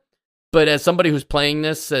further. But as somebody who's playing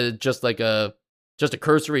this just a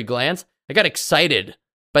cursory glance, I got excited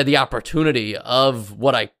by the opportunity of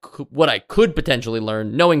what I could potentially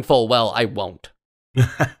learn, knowing full well I won't.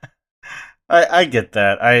 I get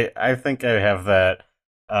that. I think I have that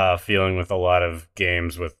feeling with a lot of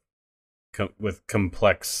games with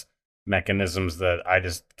complex mechanisms that I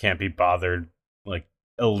just can't be bothered. Like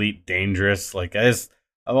Elite Dangerous, like I've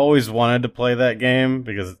always wanted to play that game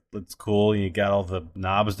because it's cool. You got all the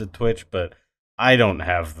knobs to twitch, but I don't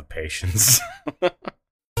have the patience.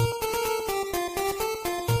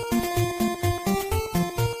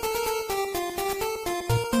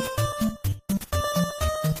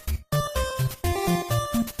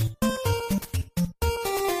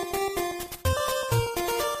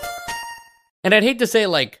 And I'd hate to say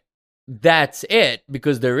like that's it,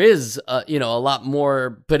 because there is a lot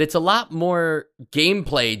more, but it's a lot more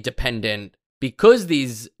gameplay dependent because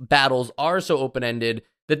these battles are so open-ended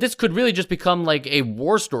that this could really just become like a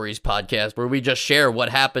War Stories podcast where we just share what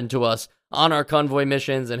happened to us on our convoy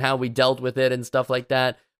missions and how we dealt with it and stuff like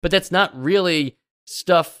that. But that's not really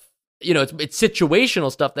stuff, it's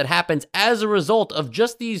situational stuff that happens as a result of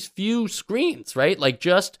just these few screens, right? Like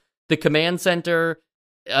just the command center,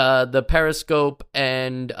 the periscope,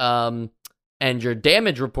 and your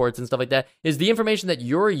damage reports and stuff like that is the information that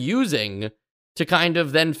you're using to kind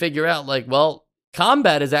of then figure out like, well,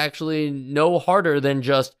 combat is actually no harder than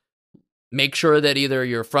just make sure that either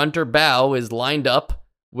your front or bow is lined up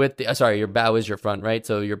with the your bow is your front, right?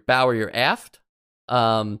 So your bow or your aft.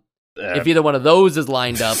 If either one of those is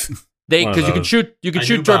lined up, because you can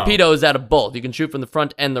shoot torpedoes out of both. You can shoot from the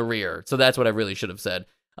front and the rear. So that's what I really should have said.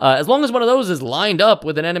 As long as one of those is lined up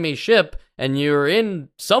with an enemy ship and you're in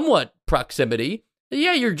somewhat proximity,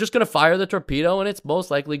 yeah, you're just going to fire the torpedo and it's most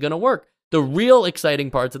likely going to work. The real exciting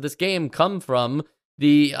parts of this game come from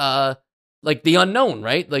the unknown,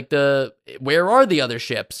 right? Like where are the other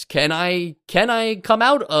ships? Can I come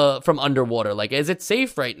out from underwater? Like, is it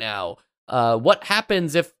safe right now? What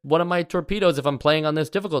happens if one of my torpedoes, if I'm playing on this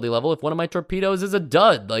difficulty level, if one of my torpedoes is a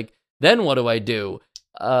dud? Like, then what do I do?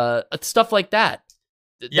 Stuff like that.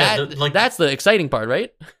 Yeah, that's the exciting part,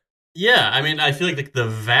 right? Yeah, I mean, I feel like the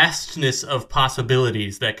vastness of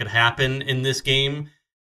possibilities that could happen in this game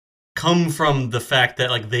come from the fact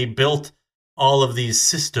that like they built all of these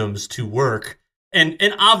systems to work, and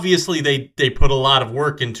obviously they put a lot of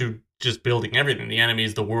work into just building everything, the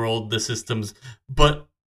enemies, the world, the systems, but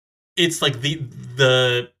it's like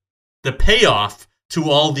the payoff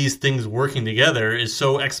to all these things working together is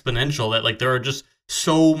so exponential that like there are just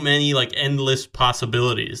so many like endless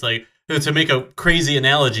possibilities. Like, to make a crazy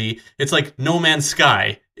analogy, it's like No Man's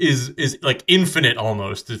Sky is like infinite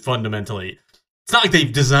almost, fundamentally. It's not like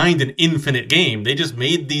they've designed an infinite game. They just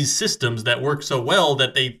made these systems that work so well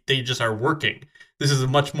that they just are working. This is a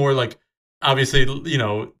much more like, obviously,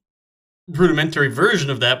 rudimentary version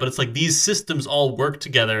of that, but it's like these systems all work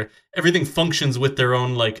together. Everything functions with their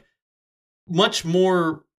own like much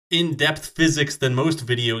more in-depth physics than most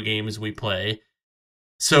video games we play.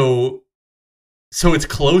 So it's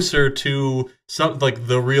closer to some like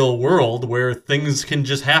the real world where things can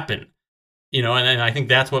just happen, and I think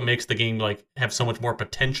that's what makes the game like have so much more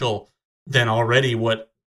potential than already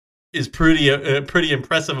what is a pretty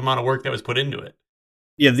impressive amount of work that was put into it.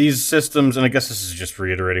 Yeah, these systems, and I guess this is just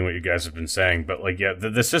reiterating what you guys have been saying, but like, yeah,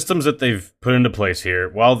 the systems that they've put into place here,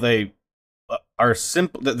 while they are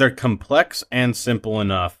simple, they're complex and simple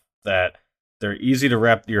enough that they're easy to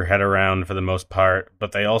wrap your head around for the most part,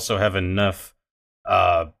 but they also have enough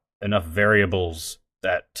variables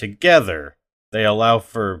that together they allow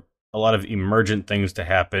for a lot of emergent things to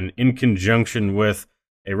happen in conjunction with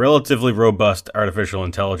a relatively robust artificial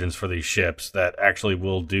intelligence for these ships that actually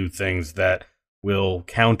will do things that will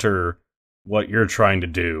counter what you're trying to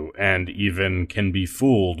do and even can be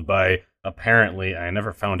fooled by, apparently, I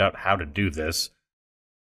never found out how to do this,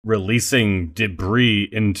 releasing debris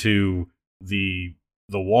into the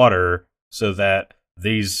water so that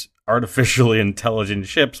these artificially intelligent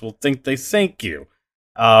ships will think they sank you.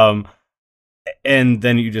 And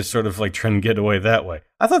then you just sort of like try and get away that way.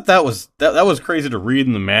 I thought that was crazy to read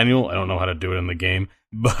in the manual. I don't know how to do it in the game,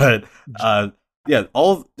 but yeah,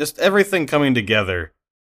 just everything coming together.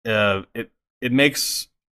 It makes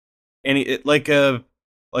like a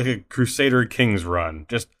Crusader Kings run.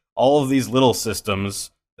 Just all of these little systems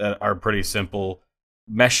that are pretty simple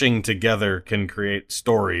meshing together can create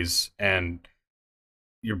stories, and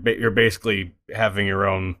you're basically having your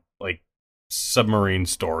own like submarine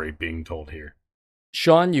story being told here.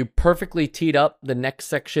 Sean, you perfectly teed up the next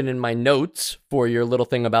section in my notes for your little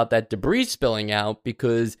thing about that debris spilling out,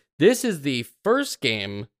 because this is the first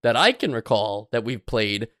game that I can recall that we've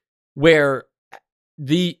played where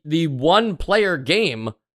the one player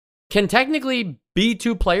game can technically be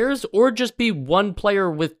 2 players or just be 1 player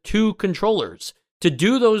with 2 controllers. To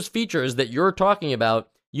do those features that you're talking about,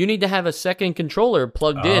 you need to have a second controller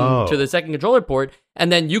plugged in to the second controller port,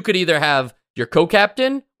 and then you could either have your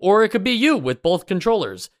co-captain or it could be you with both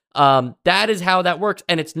controllers. That is how that works,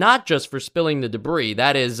 and it's not just for spilling the debris.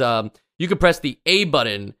 That is, you could press the A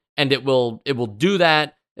button and it will do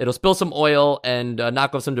that. It'll spill some oil and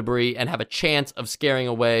knock off some debris and have a chance of scaring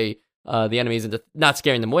away the enemies, into not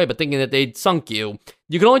scaring them away, but thinking that they'd sunk you.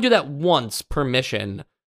 You can only do that once per mission,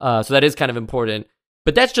 so that is kind of important.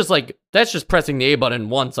 But that's just pressing the A button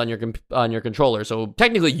once on your controller. So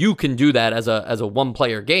technically, you can do that as a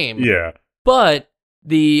 1-player game. Yeah. But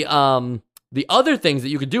the other things that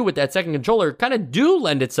you could do with that second controller kind of do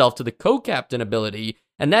lend itself to the co-captain ability,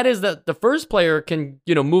 and that is that the first player can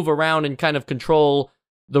move around and kind of control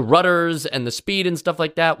the rudders and the speed and stuff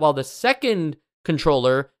like that, while the second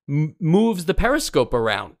controller moves the periscope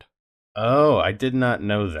around. Oh, I did not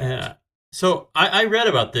know that. Yeah. So I read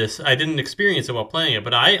about this. I didn't experience it while playing it,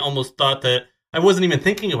 but I almost thought that I wasn't even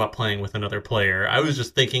thinking about playing with another player. I was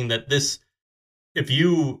just thinking that if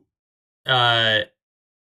you add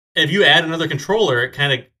another controller, it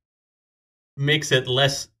kind of makes it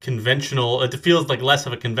less conventional. It feels like less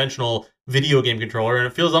of a conventional video game controller, and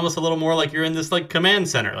it feels almost a little more like you're in this like command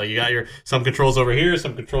center. Like you got some controls over here,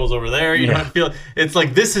 some controls over there. You know, I feel it's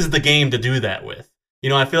like this is the game to do that with.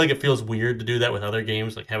 I feel like it feels weird to do that with other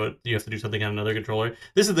games, like you have to do something on another controller.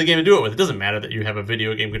 This is the game to do it with. It doesn't matter that you have a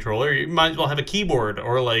video game controller. You might as well have a keyboard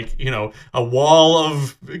or a wall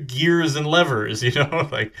of gears and levers,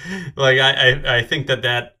 I think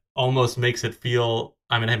that almost makes it feel,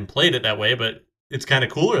 I haven't played it that way, but it's kind of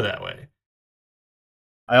cooler that way.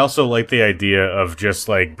 I also like the idea of just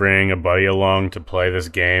like bringing a buddy along to play this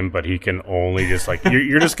game, but he can only just like,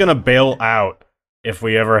 you're just going to bail out if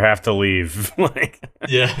we ever have to leave.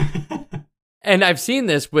 Yeah. And I've seen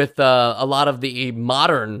this with a lot of the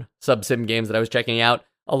modern sub-sim games that I was checking out.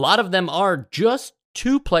 A lot of them are just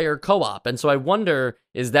 2-player co-op. And so I wonder,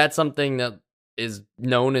 is that something that is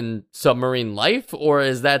known in submarine life? Or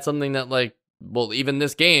is that something that even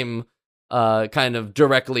this game kind of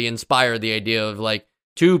directly inspired the idea of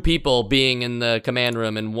 2 people being in the command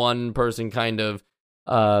room and one person kind of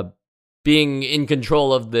being in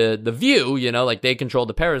control of the view, they control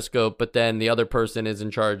the periscope, but then the other person is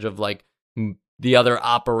in charge of the other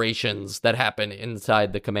operations that happen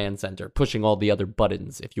inside the command center, pushing all the other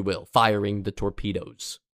buttons, if you will, firing the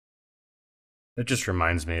torpedoes. It just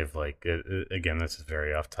reminds me of again, this is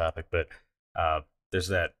very off topic, but there's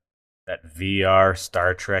that VR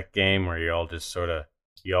Star Trek game where you all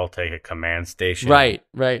take a command station. Right.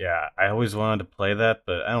 Yeah, I always wanted to play that,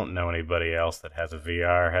 but I don't know anybody else that has a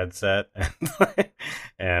VR headset,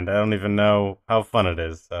 and I don't even know how fun it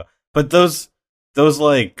is. So, but those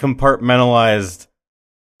compartmentalized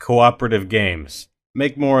cooperative games,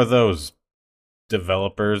 make more of those,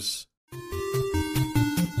 developers.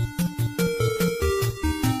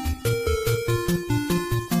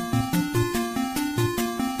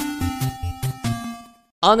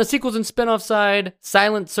 On the sequels and spin-off side,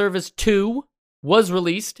 Silent Service 2 was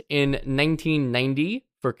released in 1990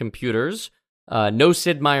 for computers. No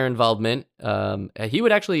Sid Meier involvement. He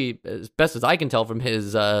would actually, as best as I can tell from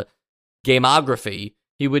his gameography,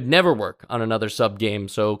 he would never work on another sub-game.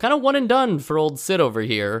 So kind of one and done for old Sid over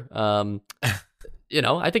here. I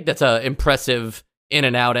think that's an impressive in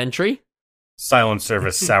and out entry. Silent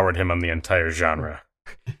Service soured him on the entire genre.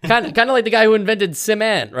 kind of like the guy who invented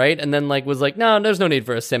SimAnt, right? And then was like, no, there's no need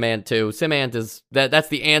for a SimAnt 2. SimAnt is that's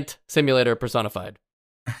the ant simulator personified.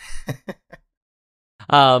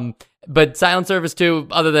 But Silent Service 2,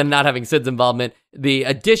 other than not having Sid's involvement, the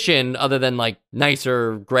addition, other than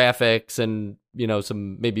nicer graphics and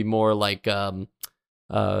some maybe more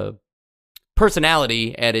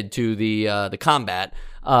personality added to the combat,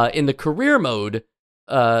 in the career mode,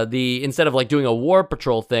 instead of doing a war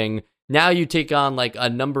patrol thing, now you take on a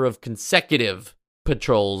number of consecutive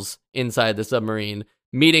patrols inside the submarine,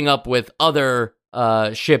 meeting up with other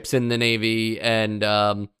ships in the Navy and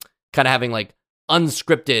kind of having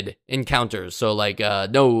unscripted encounters. So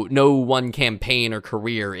no one campaign or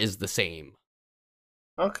career is the same.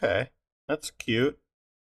 Okay, that's cute.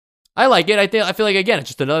 I like it. I feel like, again, it's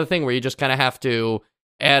just another thing where you just kind of have to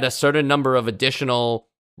add a certain number of additional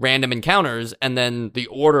random encounters, and then the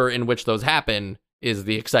order in which those happen is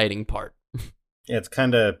the exciting part. Yeah, it's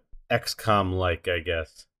kind of XCOM-like, I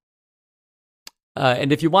guess.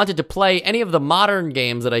 And if you wanted to play any of the modern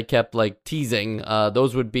games that I kept like teasing,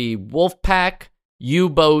 those would be Wolfpack,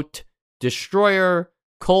 U-Boat, Destroyer,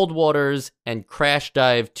 Cold Waters, and Crash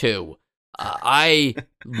Dive 2. I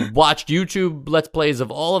watched YouTube Let's Plays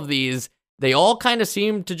of all of these. They all kind of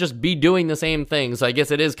seem to just be doing the same thing. So I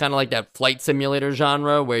guess it is kind of like that flight simulator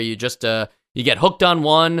genre where you just you get hooked on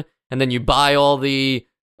one and then you buy all the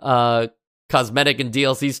cosmetic and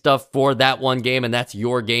DLC stuff for that one game, and that's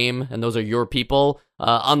your game, and those are your people.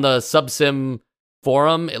 On the Subsim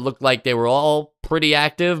forum, it looked like they were all pretty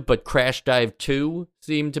active, but Crash Dive 2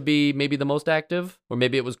 seemed to be maybe the most active, or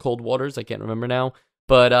maybe it was Cold Waters, I can't remember now.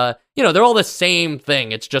 But, they're all the same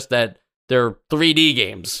thing. It's just that they're 3D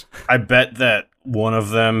games. I bet that one of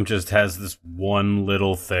them just has this one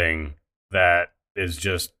little thing that is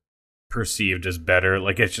just perceived as better.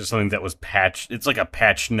 Like, it's just something that was patched. It's like a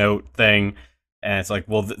patch note thing. And it's like,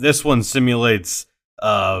 well, this one simulates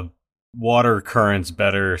water currents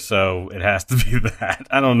better, so it has to be that.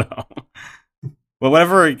 I don't know. But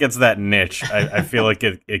whenever it gets that niche, I feel like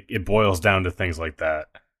it boils down to things like that.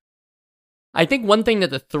 I think one thing that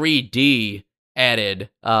the 3D added,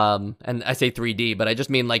 and I say 3D, but I just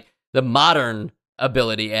mean like the modern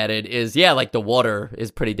ability added is, like the water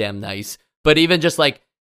is pretty damn nice. But even just like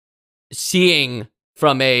seeing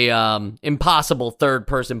from a impossible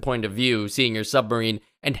third-person point of view, seeing your submarine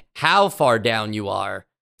and how far down you are,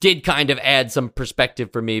 did kind of add some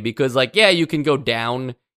perspective for me. Because, like, you can go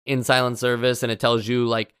down in Silent Service, and it tells you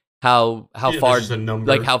like how far,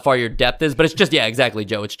 like how far your depth is. But it's just exactly,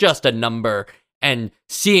 Joe. It's just a number, and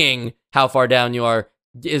seeing how far down you are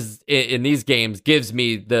is in these games gives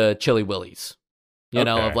me the chilly willies. You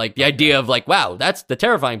know, of like the idea of like, wow, that's the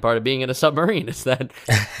terrifying part of being in a submarine is that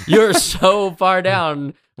you're so far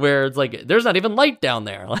down where it's like there's not even light down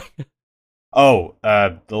there. Like,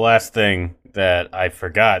 the last thing that I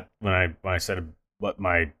forgot when I said what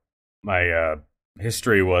my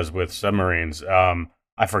history was with submarines,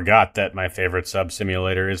 I forgot that my favorite sub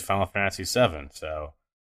simulator is Final Fantasy VII. So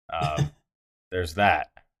there's that.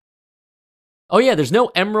 Oh yeah, there's no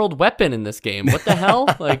emerald weapon in this game. What the hell?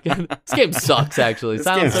 Like, this game sucks, actually.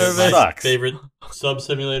 Silent Service. My favorite sub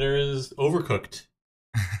simulator is Overcooked.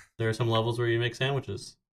 There are some levels where you make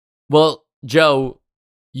sandwiches. Well, Joe,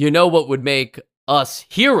 you know what would make us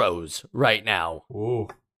heroes right now? Ooh.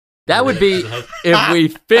 That would be if we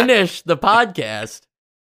finish the podcast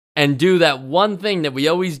and do that one thing that we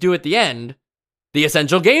always do at the end, the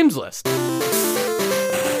essential games list.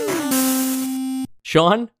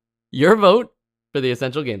 Sean, your vote for the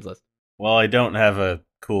essential games list. Well, I don't have a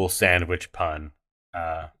cool sandwich pun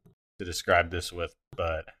to describe this with,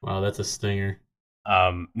 but wow, that's a stinger.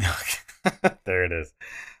 There it is.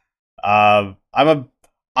 I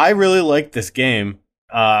really like this game,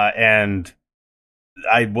 and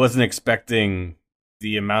I wasn't expecting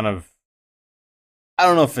the amount of, I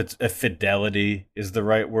don't know if fidelity is the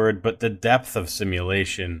right word, but the depth of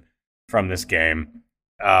simulation from this game,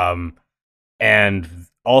 and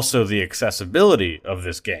also the accessibility of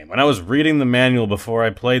this game. When I was reading the manual before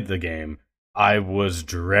I played the game, I was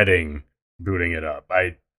dreading booting it up.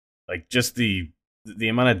 I like just the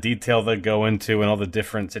amount of detail that go into and all the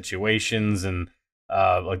different situations, and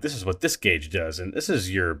like this is what this gauge does, and this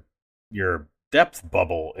is your depth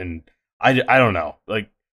bubble, and I don't know,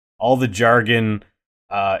 like all the jargon,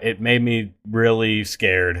 it made me really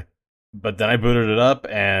scared. But then I booted it up,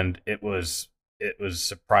 and it was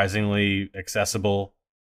surprisingly accessible.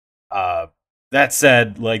 That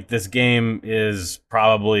said, like this game is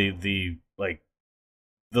probably the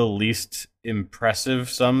least impressive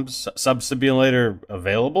sub simulator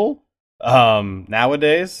available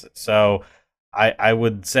nowadays. So I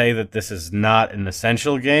would say that this is not an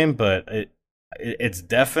essential game, but it's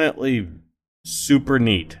definitely super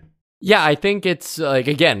neat. Yeah, I think it's like,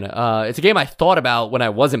 again, it's a game I thought about when I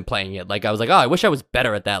wasn't playing it. Like, I was like, oh, I wish I was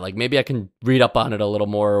better at that. Like, maybe I can read up on it a little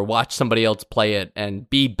more or watch somebody else play it and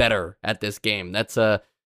be better at this game. It's the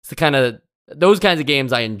kind of, those kinds of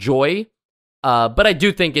games I enjoy. But I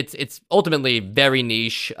do think it's ultimately very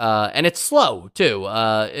niche, and it's slow too.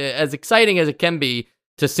 As exciting as it can be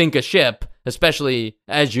to sink a ship, especially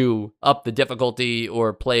as you up the difficulty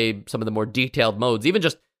or play some of the more detailed modes, even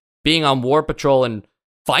just being on War Patrol and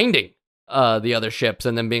finding the other ships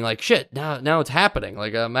and then being like, shit, now it's happening.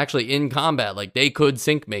 Like, I'm actually in combat. Like, they could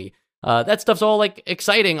sink me. That stuff's all like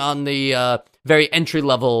exciting on the very entry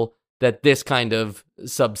level that this kind of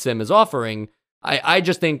sub sim is offering. I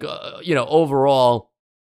just think, overall,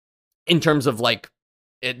 in terms of like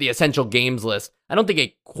the essential games list, I don't think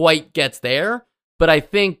it quite gets there. But I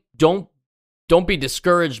think don't be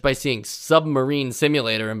discouraged by seeing Submarine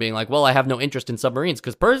Simulator and being like, well, I have no interest in submarines.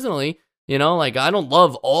 Because personally, You know, like, I don't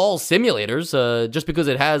love all simulators. Just because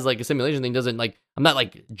it has like a simulation thing doesn't, like, I'm not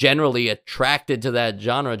like generally attracted to that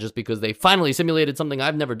genre just because they finally simulated something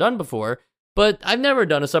I've never done before. But I've never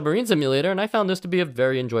done a submarine simulator, and I found this to be a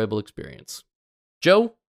very enjoyable experience.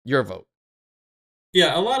 Joe, your vote.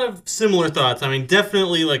 Yeah, a lot of similar thoughts. I mean,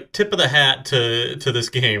 definitely like tip of the hat to this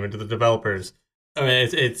game and to the developers. I mean,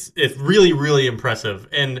 it's really, really impressive,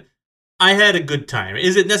 and I had a good time.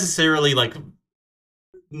 Is it necessarily like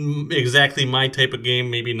exactly my type of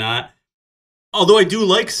game? Maybe not. Although I do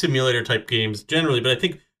like simulator type games generally, but I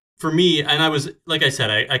think for me, and I was, like I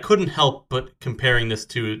said, I couldn't help but comparing this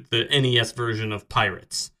to the NES version of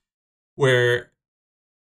Pirates, where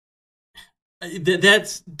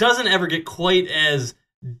that doesn't ever get quite as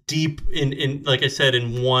deep in like I said,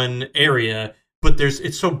 in one area, but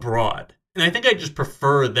it's so broad. And I think I just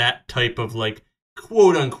prefer that type of like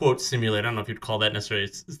quote unquote simulator. I don't know if you'd call that necessarily,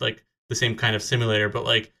 it's like the same kind of simulator, but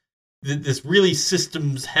like this really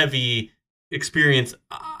systems heavy experience.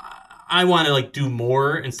 I want to like do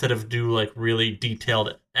more instead of do like really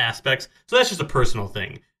detailed aspects. So that's just a personal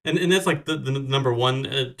thing. And that's like the number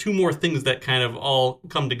one. Two more things that kind of all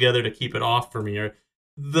come together to keep it off for me are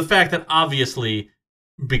the fact that obviously,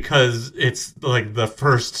 because it's like the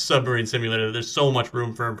first submarine simulator, there's so much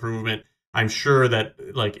room for improvement. I'm sure that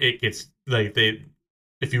like it gets like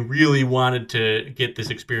if you really wanted to get this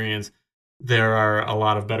experience, there are a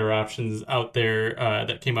lot of better options out there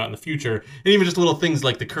that came out in the future. And even just little things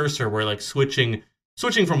like the cursor, where like switching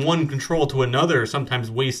from one control to another sometimes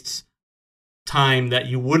wastes time that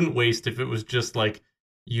you wouldn't waste if it was just like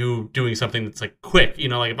you doing something that's like quick. You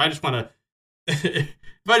know, like if I just want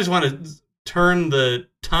to turn the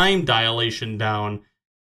time dilation down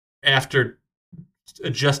after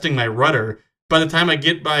adjusting my rudder, by the time I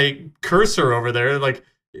get my cursor over there, like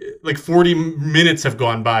 40 minutes have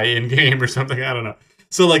gone by in game or something. I don't know.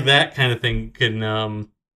 So like that kind of thing can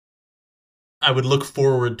I would look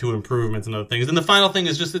forward to improvements and other things. And the final thing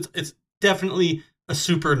is just it's definitely a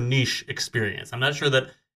super niche experience. I'm not sure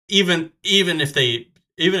that even if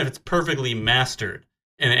it's perfectly mastered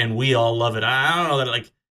and we all love it, I don't know that like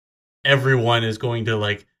everyone is going to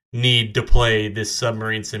like need to play this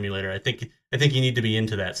submarine simulator. I think you need to be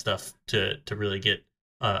into that stuff to really get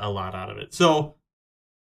a lot out of it. So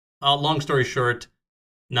long story short,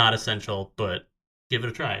 not essential, but give it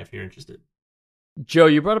a try if you're interested. Joe,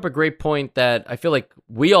 you brought up a great point that I feel like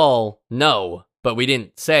we all know, but we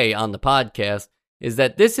didn't say on the podcast, is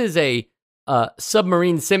that this is a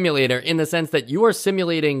submarine simulator in the sense that you are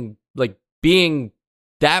simulating like being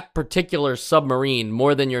that particular submarine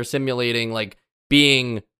more than you're simulating like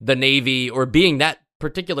being the Navy or being that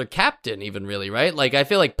particular captain even, really, right? Like I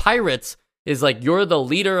feel like Pirates is like you're the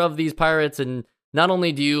leader of these pirates, and not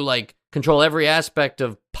only do you like control every aspect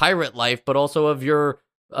of pirate life, but also of your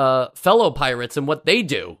fellow pirates and what they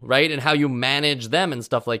do, right? And how you manage them and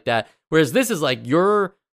stuff like that. Whereas this is like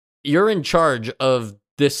you're in charge of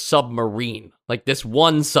this submarine, like this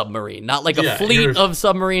one submarine, not like a fleet of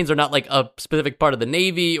submarines, or not like a specific part of the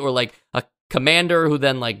Navy, or like a commander who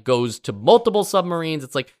then like goes to multiple submarines.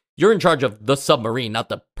 It's like you're in charge of the submarine, not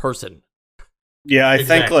the person. Yeah, I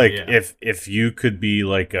think like if you could be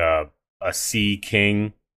like a sea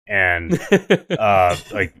king and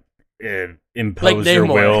like impose like your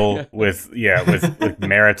Namor. will with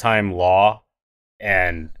maritime law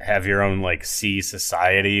and have your own like sea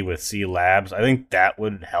society with sea labs, I think that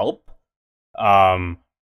would help. And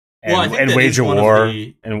wage a war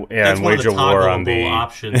and wage a war on the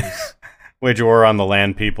options. Wage a war on the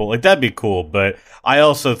land people. Like that'd be cool, but I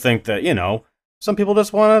also think that, you know, some people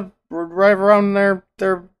just want to drive around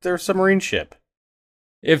their submarine ship.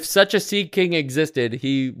 If such a sea king existed,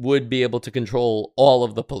 he would be able to control all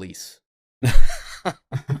of the police.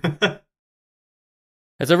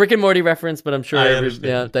 It's a Rick and Morty reference, but I'm sure.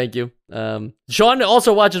 Yeah, thank you. Sean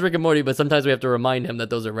also watches Rick and Morty, but sometimes we have to remind him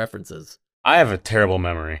that those are references. I have a terrible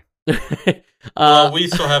memory. We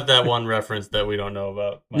still have that one reference that we don't know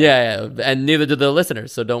about. Yeah, and neither do the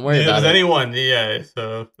listeners, so don't worry about it. Anyone, yeah.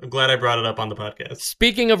 So I'm glad I brought it up on the podcast.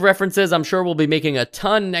 Speaking of references, I'm sure we'll be making a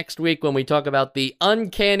ton next week when we talk about the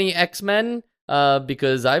Uncanny X-Men,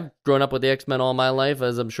 because I've grown up with the X-Men all my life,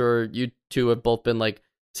 as I'm sure you two have both been like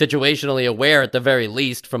situationally aware at the very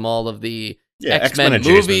least from all of the X-Men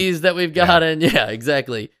movies that we've gotten. Yeah,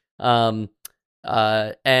 exactly. And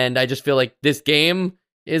I just feel like this game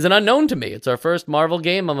is an unknown to me. It's our first Marvel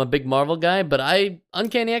game. I'm a big Marvel guy, but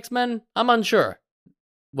Uncanny X-Men, I'm unsure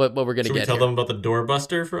what we're going to get. Should we tell them about the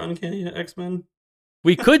doorbuster for Uncanny X-Men?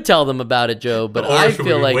 We could tell them about it, Joe, but or I should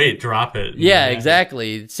feel we like wait, drop it. Yeah,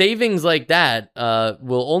 exactly. Savings like that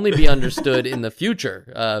will only be understood in the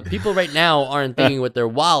future. People right now aren't thinking with their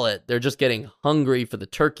wallet; they're just getting hungry for the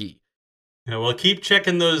turkey. Yeah, well, keep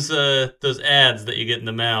checking those ads that you get in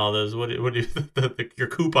the mail. Those what do you, your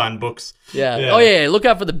coupon books? Yeah. Yeah. Oh yeah. Look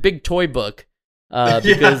out for the big toy book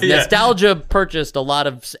because Nostalgia purchased a lot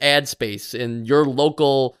of ad space in your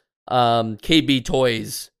local KB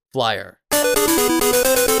Toys flyer.